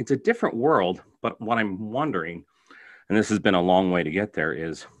it's a different world. But what I'm wondering, and this has been a long way to get there,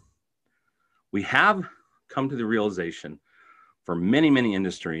 is we have come to the realization for many, many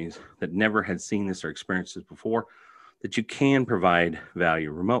industries that never had seen this or experienced this before, that you can provide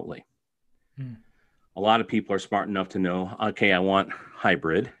value remotely. Mm. A lot of people are smart enough to know, okay, I want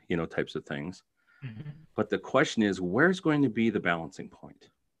hybrid, types of things. Mm-hmm. But the question is, where's going to be the balancing point?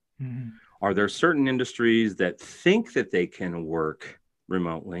 Mm-hmm. Are there certain industries that think that they can work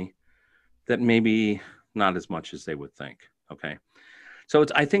remotely that maybe not as much as they would think? Okay. So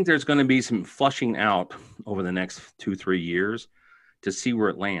I think there's going to be some flushing out over the next 2-3 years to see where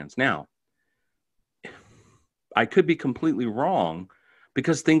it lands. Now, I could be completely wrong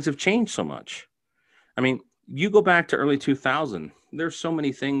because things have changed so much. I mean, you go back to early 2000, there's so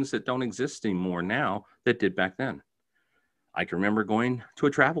many things that don't exist anymore now that did back then. I can remember going to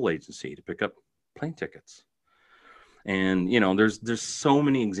a travel agency to pick up plane tickets. And, there's so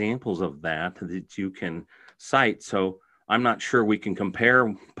many examples of that you can cite. So I'm not sure we can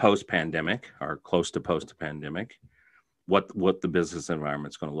compare post-pandemic or close to post-pandemic, what the business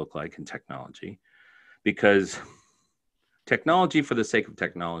environment is going to look like in technology, because technology for the sake of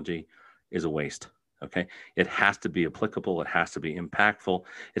technology is a waste. Okay. It has to be applicable. It has to be impactful.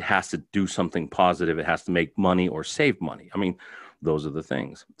 It has to do something positive. It has to make money or save money. I mean, those are the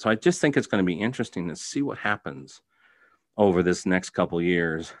things. So I just think it's going to be interesting to see what happens over this next couple of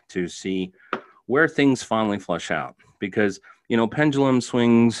years to see where things finally flush out, because, pendulum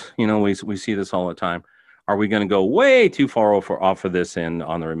swings, we see this all the time. Are we going to go way too far off of this end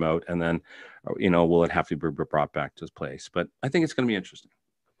on the remote? And then, will it have to be brought back to its place? But I think it's going to be interesting.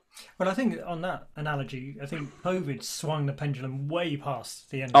 Well, I think on that analogy, I think COVID swung the pendulum way past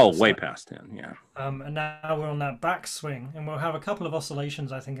the end of Oh, the way scale. past 10. Yeah. And now we're on that backswing, and we'll have a couple of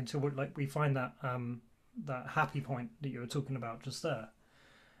oscillations, I think, until we find that that happy point that you were talking about just there.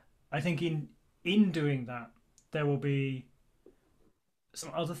 I think in doing that, there will be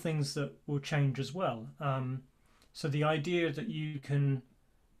some other things that will change as well. So the idea that you can,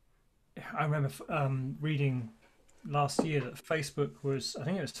 I remember reading last year that Facebook was, I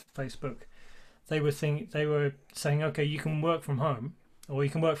think it was Facebook, they were saying, okay, you can work from home or you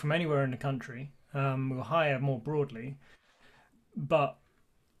can work from anywhere in the country. We'll hire more broadly, but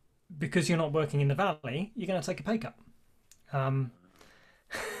because you're not working in the valley, you're going to take a pay cut. Um,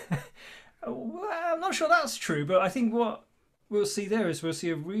 well, I'm not sure that's true, but I think what we'll see there is we'll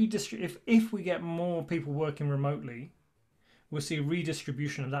see a redistrib. If we get more people working remotely, we'll see a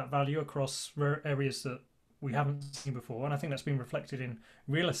redistribution of that value across areas that we haven't seen before, and I think that's been reflected in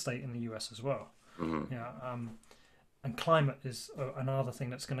real estate in the US as well. Mm-hmm. Yeah, and climate is another thing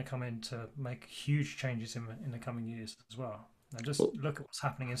that's going to come in to make huge changes in the coming years as well. Now, just Well, look at what's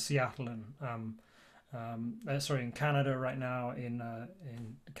happening in Seattle and sorry, in Canada right now, in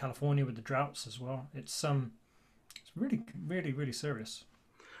California with the droughts as well. It's really, really, really serious.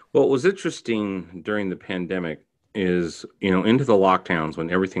 what was interesting during the pandemic is, into the lockdowns when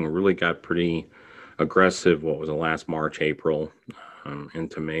everything really got pretty aggressive. What was the last March, April,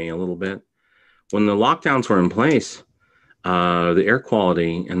 into May a little bit. When the lockdowns were in place, the air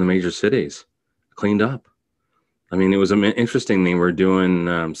quality in the major cities cleaned up. I mean, it was interesting. They were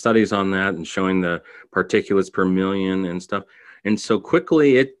doing studies on that and showing the particulates per million and stuff. And so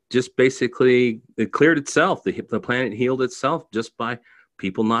quickly, it just basically it cleared itself. The planet healed itself just by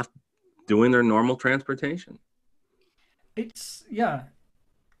people not doing their normal transportation. It's yeah,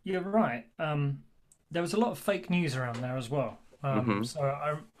 you're right. There was a lot of fake news around there as well. Mm-hmm. So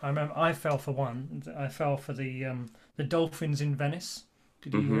I remember I fell for one. I fell for the dolphins in Venice.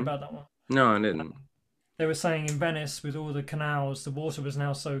 Did you hear Mm-hmm. about that one? No, I didn't. They were saying in Venice, with all the canals, the water was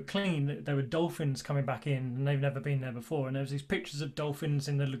now so clean that there were dolphins coming back in, and they've never been there before. And there was these pictures of dolphins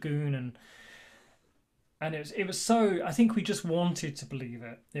in the lagoon, and it was so. I think we just wanted to believe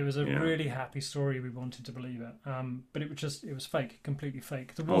it. It was a Yeah. really happy story. We wanted to believe it, but it was fake, completely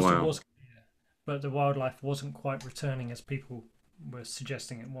fake. The Oh water wow. was clean. but the wildlife wasn't quite returning as people were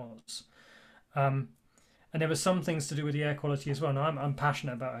suggesting it was. Um, and there were some things to do with the air quality as well. Now, I'm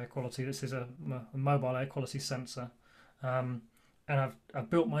passionate about air quality. This is a mobile air quality sensor. Um, and I've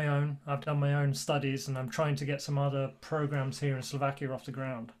built my own. I've done my own studies, and I'm trying to get some other programs here in Slovakia off the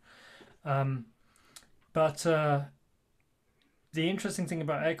ground. Um, but the interesting thing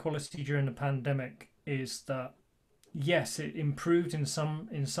about air quality during the pandemic is that yes, it improved in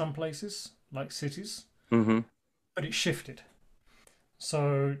some places like cities, Mm-hmm. but it shifted.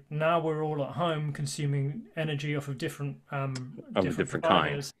 So now we're all at home consuming energy off of Of a different different kind.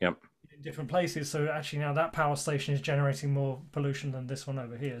 providers Yep. in different places. So actually now that power station is generating more pollution than this one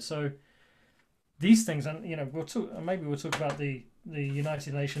over here. So these things, and we'll talk. Maybe we'll talk about the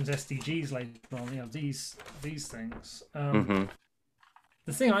United Nations SDGs later on. These things. Mm-hmm.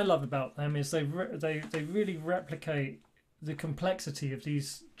 The thing I love about them is they really replicate the complexity of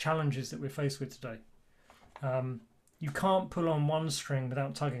these challenges that we're faced with today. Um, you can't pull on one string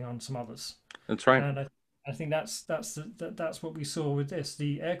without tugging on some others, That's right. and I think that's what we saw with this.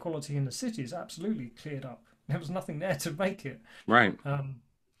 The air quality in the cities absolutely cleared up. There was nothing there to make it. Right. Um,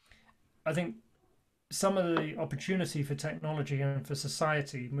 I think some of the opportunity for technology and for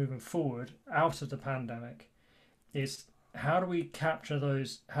society moving forward out of the pandemic is how do we capture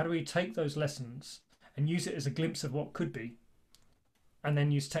those? How do we take those lessons and use it as a glimpse of what could be, and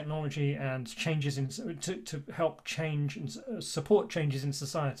then use technology and changes to help change and support changes in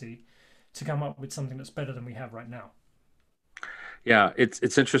society to come up with something that's better than we have right now. Yeah,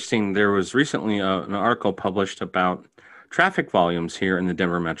 it's interesting. There was recently an article published about traffic volumes here in the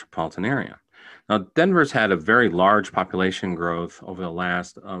Denver metropolitan area. Now, Denver's had a very large population growth over the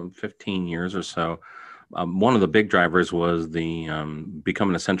last 15 years or so. One of the big drivers was the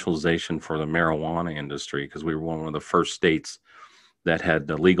becoming a centralization for the marijuana industry because we were one of the first states that had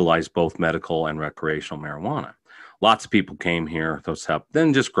legalized both medical and recreational marijuana. Lots of people came here. Those helped.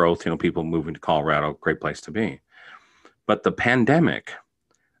 Then just growth. People moving to Colorado, great place to be. But the pandemic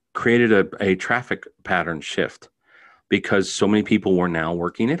created a traffic pattern shift because so many people were now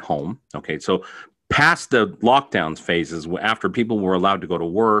working at home. Okay, so past the lockdowns phases, after people were allowed to go to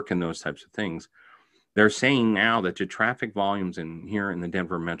work and those types of things, they're saying now that the traffic volumes in here in the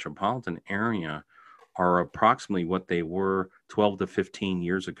Denver metropolitan area are approximately what they were 12 to 15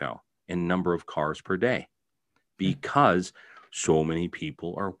 years ago in number of cars per day because so many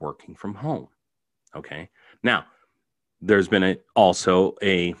people are working from home. Okay, now there's been also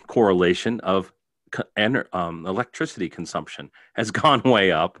a correlation of electricity consumption has gone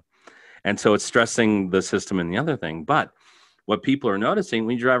way up. And so it's stressing the system and the other thing. But what people are noticing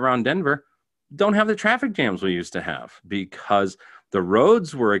when you drive around Denver, don't have the traffic jams we used to have because the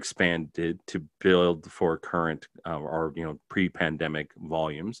roads were expanded to build for current or pre-pandemic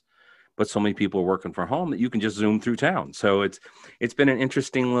volumes. But so many people are working from home that you can just zoom through town. So it's been an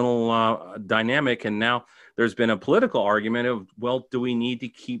interesting little dynamic. And now there's been a political argument of, well, do we need to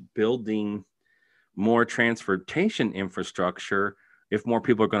keep building more transportation infrastructure if more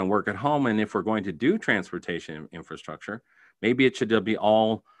people are going to work at home? And if we're going to do transportation infrastructure, maybe it should be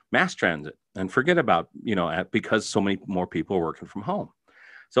all mass transit and forget about, because so many more people are working from home.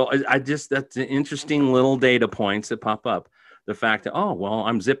 So I just, that's an interesting little data points that pop up. The fact that, oh, well,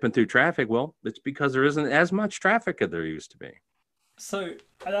 I'm zipping through traffic. Well, it's because there isn't as much traffic as there used to be. So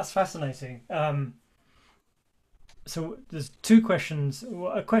that's fascinating. So there's two questions,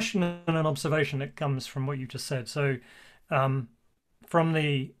 a question and an observation that comes from what you just said. So from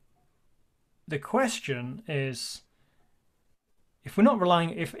the question is, if we're not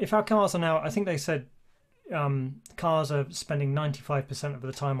relying, if our cars are now, I think they said cars are spending 95% of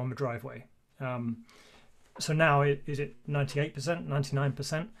the time on the driveway. So now is it 98%,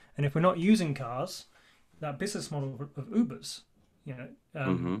 99%? And if we're not using cars, that business model of Ubers,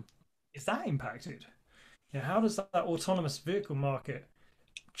 is that impacted? How does that autonomous vehicle market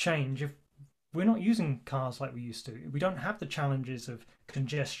change if we're not using cars like we used to? We don't have the challenges of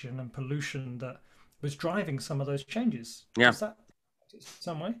congestion and pollution that was driving some of those changes. Yeah. Is that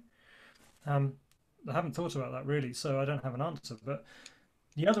some way? I haven't thought about that really, so I don't have an answer. But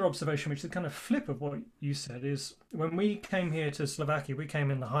the other observation, which is kind of flip of what you said, is when we came here to Slovakia, we came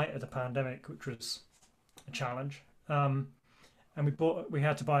in the height of the pandemic, which was a challenge. And we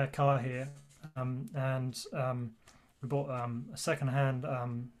had to buy a car here. We bought a second-hand, I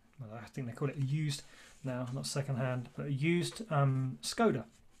think they call it a used now, not second-hand, but a used Skoda.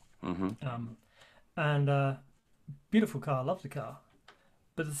 And beautiful car, loved the car.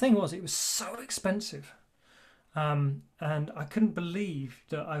 But the thing was, it was so expensive. And I couldn't believe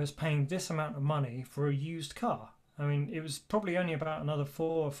that I was paying this amount of money for a used car. I mean, it was probably only about another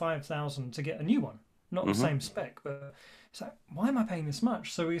 4 or 5 thousand to get a new one, not the Hmm. same spec, but it's like, why am I paying this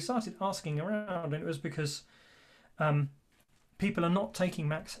much? So we started asking around, and it was because um, people are not taking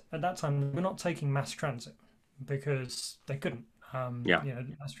max at that time. We're not taking mass transit because they couldn't. Yeah.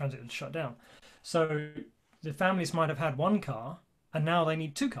 Mass transit had shut down. So the families might have had one car, and now they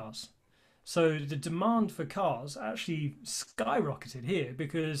need two cars. So the demand for cars actually skyrocketed here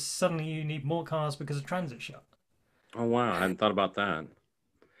because suddenly you need more cars because of transit shut. Oh, wow. I hadn't thought about that.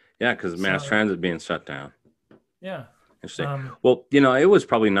 Yeah, because mass So transit being shut down. yeah, Interesting. um, Well, it was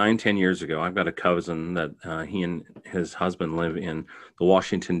probably 9, 10 years ago. I've got a cousin that he and his husband live in the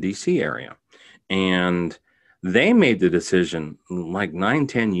Washington, D.C. area. And they made the decision like 9,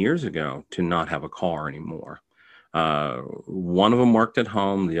 10 years ago to not have a car anymore. One of them worked at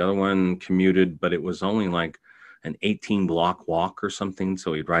home, the other one commuted, but it was only like an 18 block walk or something.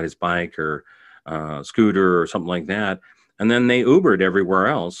 So he'd ride his bike or scooter or something like that. And then they Ubered everywhere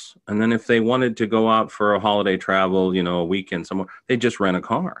else. And then if they wanted to go out for a holiday travel, a weekend somewhere, they just rent a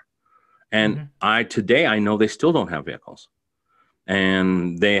car. And mhm, today I know they still don't have vehicles,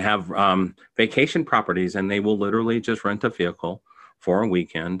 and they have vacation properties, and they will literally just rent a vehicle for a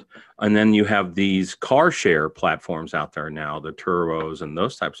weekend. And then you have these car share platforms out there now, the Turos and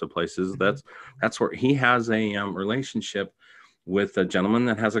those types of places. mhm, That's where he has a relationship with a gentleman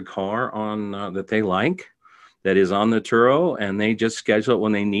that has a car on that they like, that is on the Turo, and they just schedule it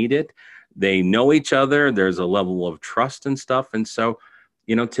when they need it. They know each other. There's a level of trust and stuff. And so,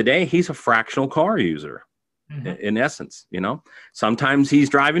 today he's a fractional car user mhm. in essence. Sometimes he's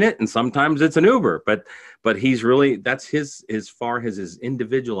driving it and sometimes it's an Uber, but he's really, that's his, as far as his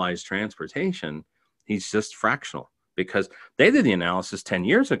individualized transportation, he's just fractional, because they did the analysis 10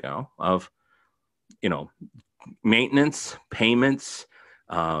 years ago of, you know maintenance, payments,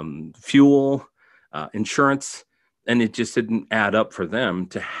 fuel, insurance, and it just didn't add up for them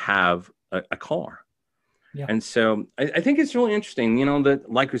to have a car. Yeah, And so I think it's really interesting,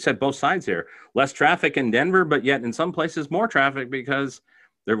 that, like we said, both sides here, less traffic in Denver, but yet in some places more traffic because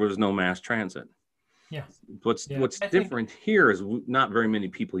there was no mass transit. yeah, yeah. What's I think different here is not very many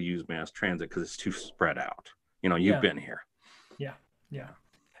people use mass transit because it's too spread out. You've yeah, been here. yeah, yeah.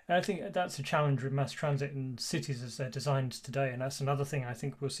 I think that's a challenge with mass transit in cities as they're designed today, and that's another thing I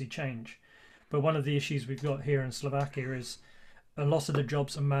think we'll see change. But one of the issues we've got here in Slovakia is a lot of the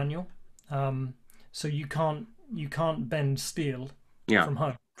jobs are manual, um, so you can't bend steel Yeah, from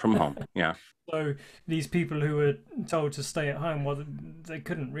home. from home. Yeah, So these people who were told to stay at home, well, they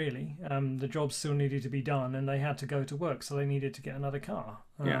couldn't really. The job still needed to be done, and they had to go to work, so they needed to get another car.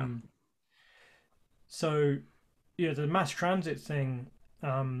 yeah. So yeah, the mass transit thing.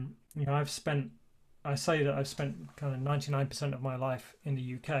 I say that I've spent kind of 99% of my life in the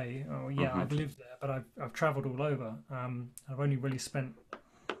UK. Oh yeah, Hmm. I've lived there, but I've travelled all over. I've only really spent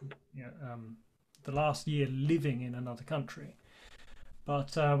the last year living in another country.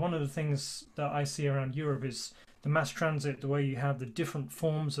 But one of the things that I see around Europe is the mass transit, the way you have the different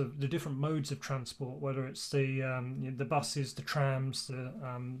forms of the different modes of transport, whether it's the buses, the trams,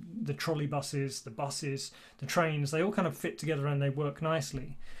 the trolley buses, the buses, the trains. They all kind of fit together and they work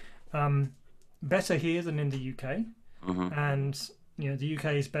nicely. Um, Better here than in the UK, Hmm. and the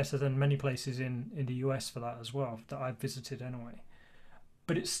UK is better than many places in the US for that as well that I've visited anyway.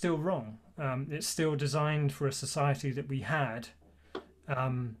 But it's still wrong. It's still designed for a society that we had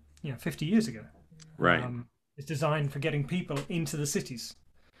 50 years ago. Right. It's designed for getting people into the cities.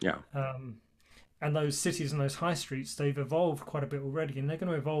 Yeah. Um, and those cities and those high streets, they've evolved quite a bit already, and they're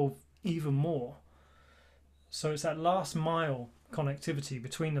going to evolve even more. So it's that last mile connectivity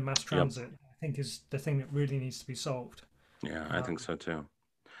between the mass Yep. transit, I think, is the thing that really needs to be solved. Yeah, I think Um, so too.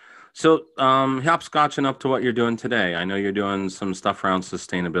 So, hopscotching up to what you're doing today. I know you're doing some stuff around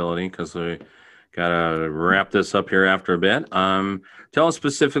sustainability because we gotta wrap this up here after a bit. Tell us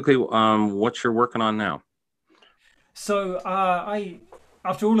specifically what you're working on now.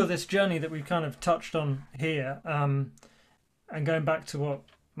 after all of this journey that we've kind of touched on here, and going back to what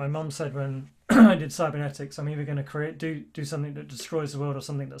my mum said when I did cybernetics, I'm either going to do something that destroys the world or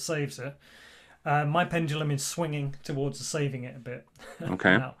something that saves it. My pendulum is swinging towards saving it a bit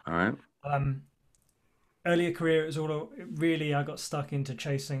Okay. now. All right. Um, Earlier career, it was all really I got stuck into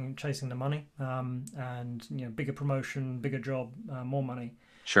chasing the money, and bigger promotion, bigger job, more money.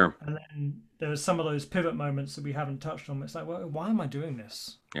 Sure. And then there was some of those pivot moments that we haven't touched on. It's like, well, why am I doing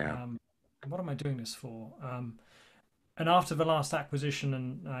this? Yeah. What am I doing this for? And after the last acquisition,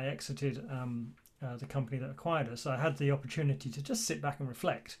 and I exited the company that acquired us, I had the opportunity to just sit back and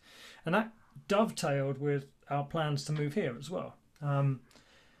reflect, and that dovetailed with our plans to move here as well.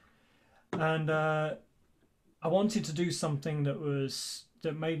 And I wanted to do something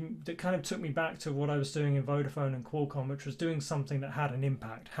that kind of took me back to what I was doing in Vodafone and Qualcomm, which was doing something that had an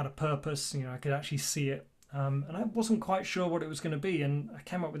impact, had a purpose. I could actually see it. And I wasn't quite sure what it was going to be, and I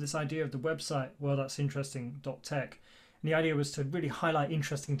came up with this idea of the website. Well, that's interesting.tech. And the idea was to really highlight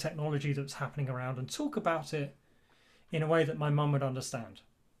interesting technology that's happening around and talk about it in a way that my mum would understand.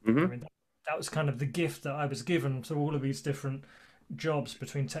 I Hmm. mean, that was kind of the gift that I was given to all of these different jobs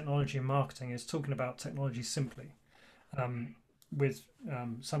between technology and marketing, is talking about technology simply, um, with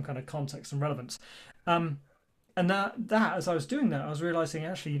some kind of context and relevance. Um, and that as I was doing that, I was realizing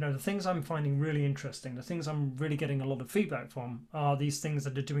actually, the things I'm finding really interesting, the things I'm really getting a lot of feedback from, are these things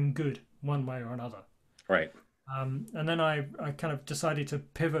that are doing good one way or another. Right. And then I kind of decided to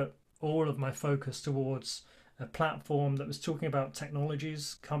pivot all of my focus towards a platform that was talking about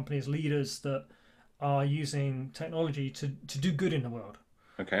technologies, companies, leaders that are using technology to do good in the world.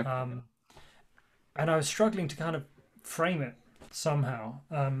 Okay. Um, and I was struggling to kind of frame it somehow.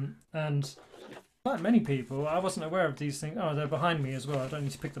 And like many people, I wasn't aware of these things. Oh, they're behind me as well. I don't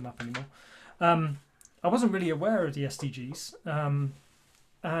need to pick them up anymore. Um, I wasn't really aware of the SDGs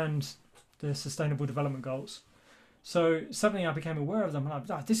and the Sustainable Development Goals. So suddenly I became aware of them,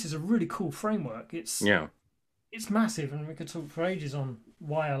 and I, this is a really cool framework. Yeah. It's massive, and we could talk for ages on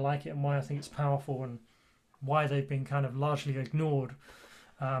why I like it and why I think it's powerful and why they've been kind of largely ignored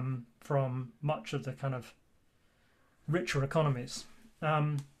from much of the kind of richer economies.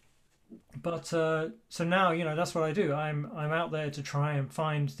 Um, but so now that's what I do. I'm out there to try and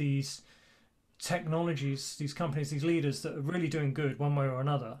find these technologies, these companies, these leaders that are really doing good one way or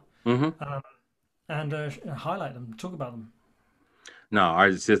another, Hmm. um, and highlight them, talk about them. Now,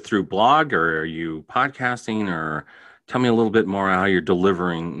 is it through blog or are you podcasting, or tell me a little bit more how you're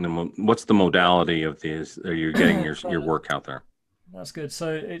delivering what's the modality of these? Are you getting your So work out there? that's good.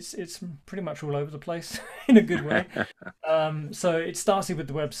 So it's pretty much all over the place in a good way. So it started with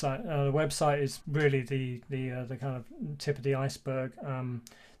the website. The website is really the kind of tip of the iceberg.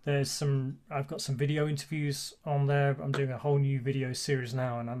 I've got some video interviews on there. I'm doing a whole new video series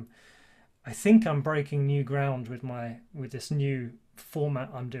now, and I think I'm breaking new ground with this new format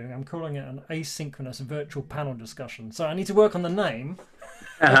I'm doing. I'm calling it an asynchronous virtual panel discussion. So I need to work on the name.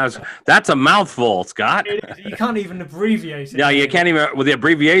 That's a mouthful, Scott. You can't even abbreviate it Yeah, you very well. can't even. Well, the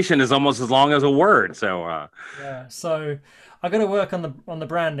abbreviation is almost as long as a word. So, Yeah. So I got to work on the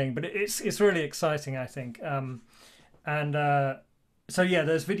branding, but it's really exciting, I think. And so yeah,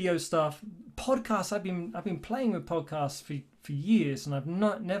 there's video stuff, podcasts. I've been playing with podcasts for years, and I've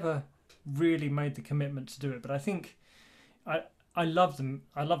not never really made the commitment to do it. But I think I I love them.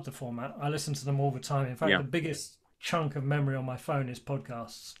 I love the format. I listen to them all the time. In fact, yeah, the biggest chunk of memory on my phone is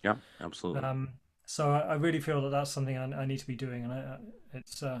podcasts. yeah, absolutely. Um, so I really feel that that's something I need to be doing, and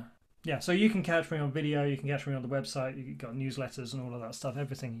it's yeah. So you can catch me on video. You can catch me on the website. You've got newsletters and all of that stuff.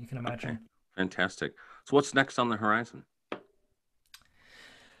 Everything you can Okay, imagine. fantastic. So, what's next on the horizon?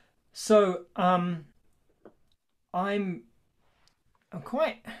 So I'm I'm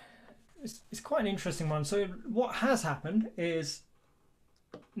quite. It's quite an interesting one. So what has happened is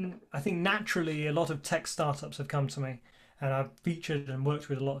I think naturally a lot of tech startups have come to me, and I've featured and worked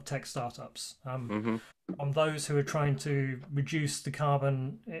with a lot of tech startups. Hmm. On those who are trying to reduce the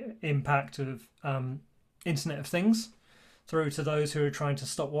carbon impact of Internet of Things, through to those who are trying to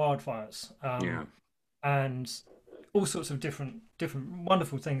stop wildfires, Yeah. and all sorts of different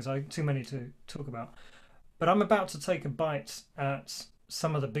wonderful things. Too many to talk about, but I'm about to take a bite at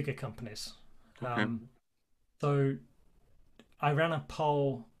some of the bigger companies. Okay. Um, so I ran a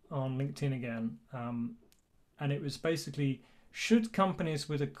poll on LinkedIn again, and it was basically, should companies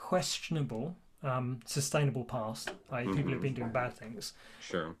with a questionable sustainable past, i.e., people who've Hmm. been doing bad things,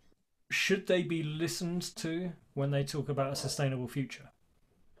 Sure. should they be listened to when they talk about a sustainable future?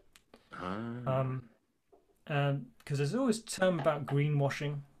 Ah, Um, because there's always a term about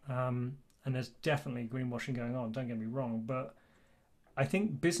greenwashing, and there's definitely greenwashing going on. Don't get me wrong, but I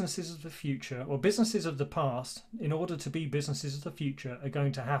think businesses of the future, or businesses of the past, in order to be businesses of the future, are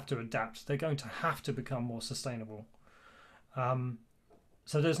going to have to adapt. They're going to have to become more sustainable. Um,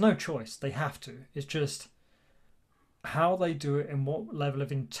 so there's no choice. They have to. It's just how they do it and what level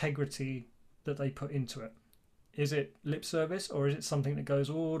of integrity that they put into it. Is it lip service, or is it something that goes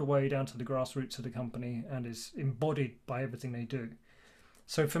all the way down to the grassroots of the company and is embodied by everything they do?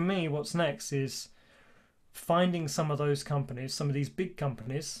 So for me, what's next is finding some of those companies, some of these big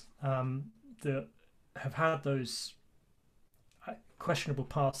companies that have had those questionable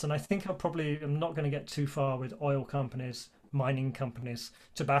paths. And I think I probably am not going to get too far with oil companies, mining companies,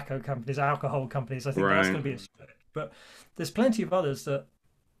 tobacco companies, alcohol companies. I think that's right. going to be a stretch. But there's plenty of others that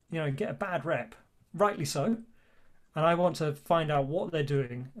get a bad rep, rightly so. and I want to find out what they're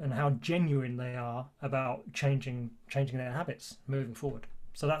doing and how genuine they are about changing their habits moving forward.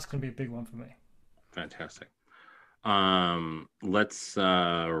 So that's going to be a big one for me. Fantastic. Let's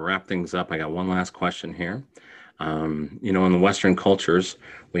wrap things up. I got one last question here. In the Western cultures,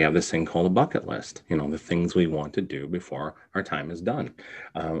 we have this thing called a bucket list, the things we want to do before our time is done.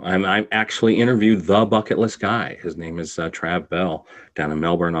 I actually interviewed the bucket list guy. His name is Trav Bell down in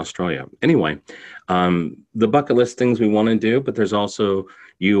Melbourne, Australia. Anyway, the bucket list things we want to do, but there's also,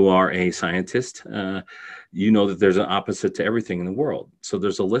 you are a scientist. You know that there's an opposite to everything in the world. So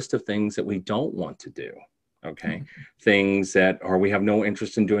there's a list of things that we don't want to do. Okay. Things that, or we have no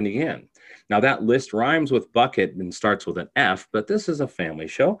interest in doing again. Now that list rhymes with bucket and starts with an F, but this is a family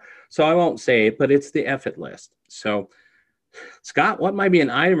show, so I won't say it, but it's the F it list. So Scott, what might be an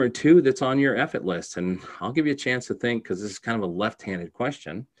item or two that's on your F it list? And I'll give you a chance to think, because this is kind of a left-handed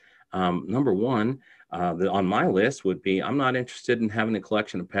question. Number one, on my list would be, I'm not interested in having a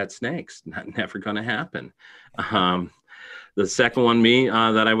collection of pet snakes. Never going to happen. The second one,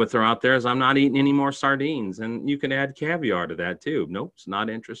 that I would throw out there is, I'm not eating any more sardines. And you can add caviar to that too. Nope, not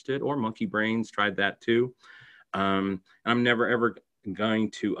interested. Or monkey brains, tried that too. I'm never, ever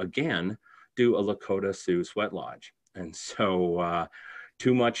going to, again, do a Lakota Sioux sweat lodge. And so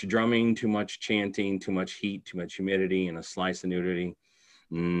too much drumming, too much chanting, too much heat, too much humidity, and a slice of nudity.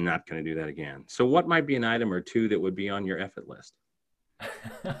 Not going to do that again. So what might be an item or two that would be on your effort list?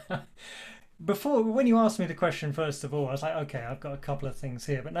 Before, when you asked me the question, first of all, I was like, okay, I've got a couple of things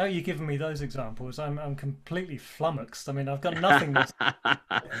here. But now you've given me those examples, I'm completely flummoxed. I mean, I've got nothing that's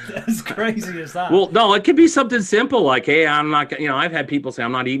as crazy as that. Well, no, it could be something simple like, hey, I'm not, I've had people say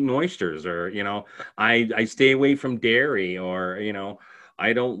I'm not eating oysters, or, I stay away from dairy, or,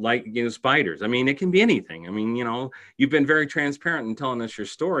 I don't like, spiders. I mean, it can be anything. I mean, you've been very transparent in telling us your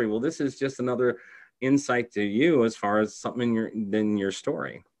story. Well, this is just another insight to you as far as something in your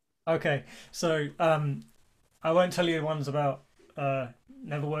story. Okay, so I won't tell you the ones about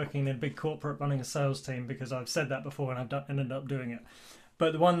never working in a big corporate running a sales team, because I've said that before and ended up doing it.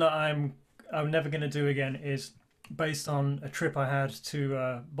 But the one that I'm never going to do again is based on a trip I had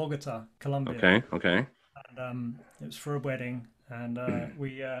to Bogota, Colombia. Okay. And it was for a wedding, and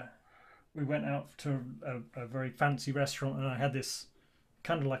we went out to a very fancy restaurant, and I had this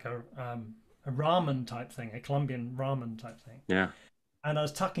kind of like a ramen type thing, a Colombian ramen type thing. Yeah. And I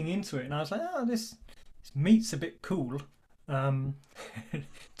was tucking into it, and I was like, "Oh, this meat's a bit cool,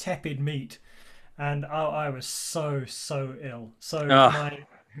 tepid meat," and I was so ill. So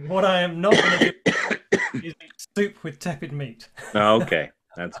what I am not going to do is eat soup with tepid meat. Okay,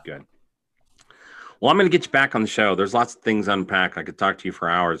 that's good. Well, I'm going to get you back on the show. There's lots of things to unpack. I could talk to you for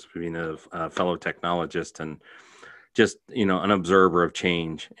hours, being a fellow technologist and just an observer of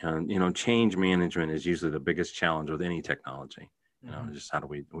change. And change management is usually the biggest challenge with any technology. Just how do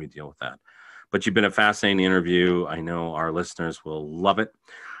we deal with that? But you've been a fascinating interview. I know our listeners will love it.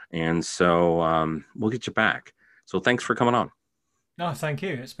 And so we'll get you back. So thanks for coming on. No, thank you.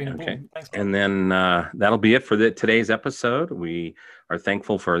 It's been a ball. Thanks. And then that'll be it for today's episode. We are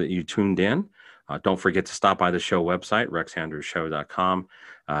thankful for that you tuned in. Don't forget to stop by the show website, rexandrewshow.com.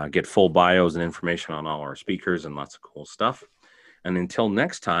 Get full bios and information on all our speakers and lots of cool stuff. And until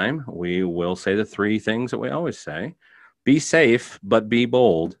next time, we will say the three things that we always say. Be safe, but be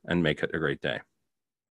bold, and make it a great day.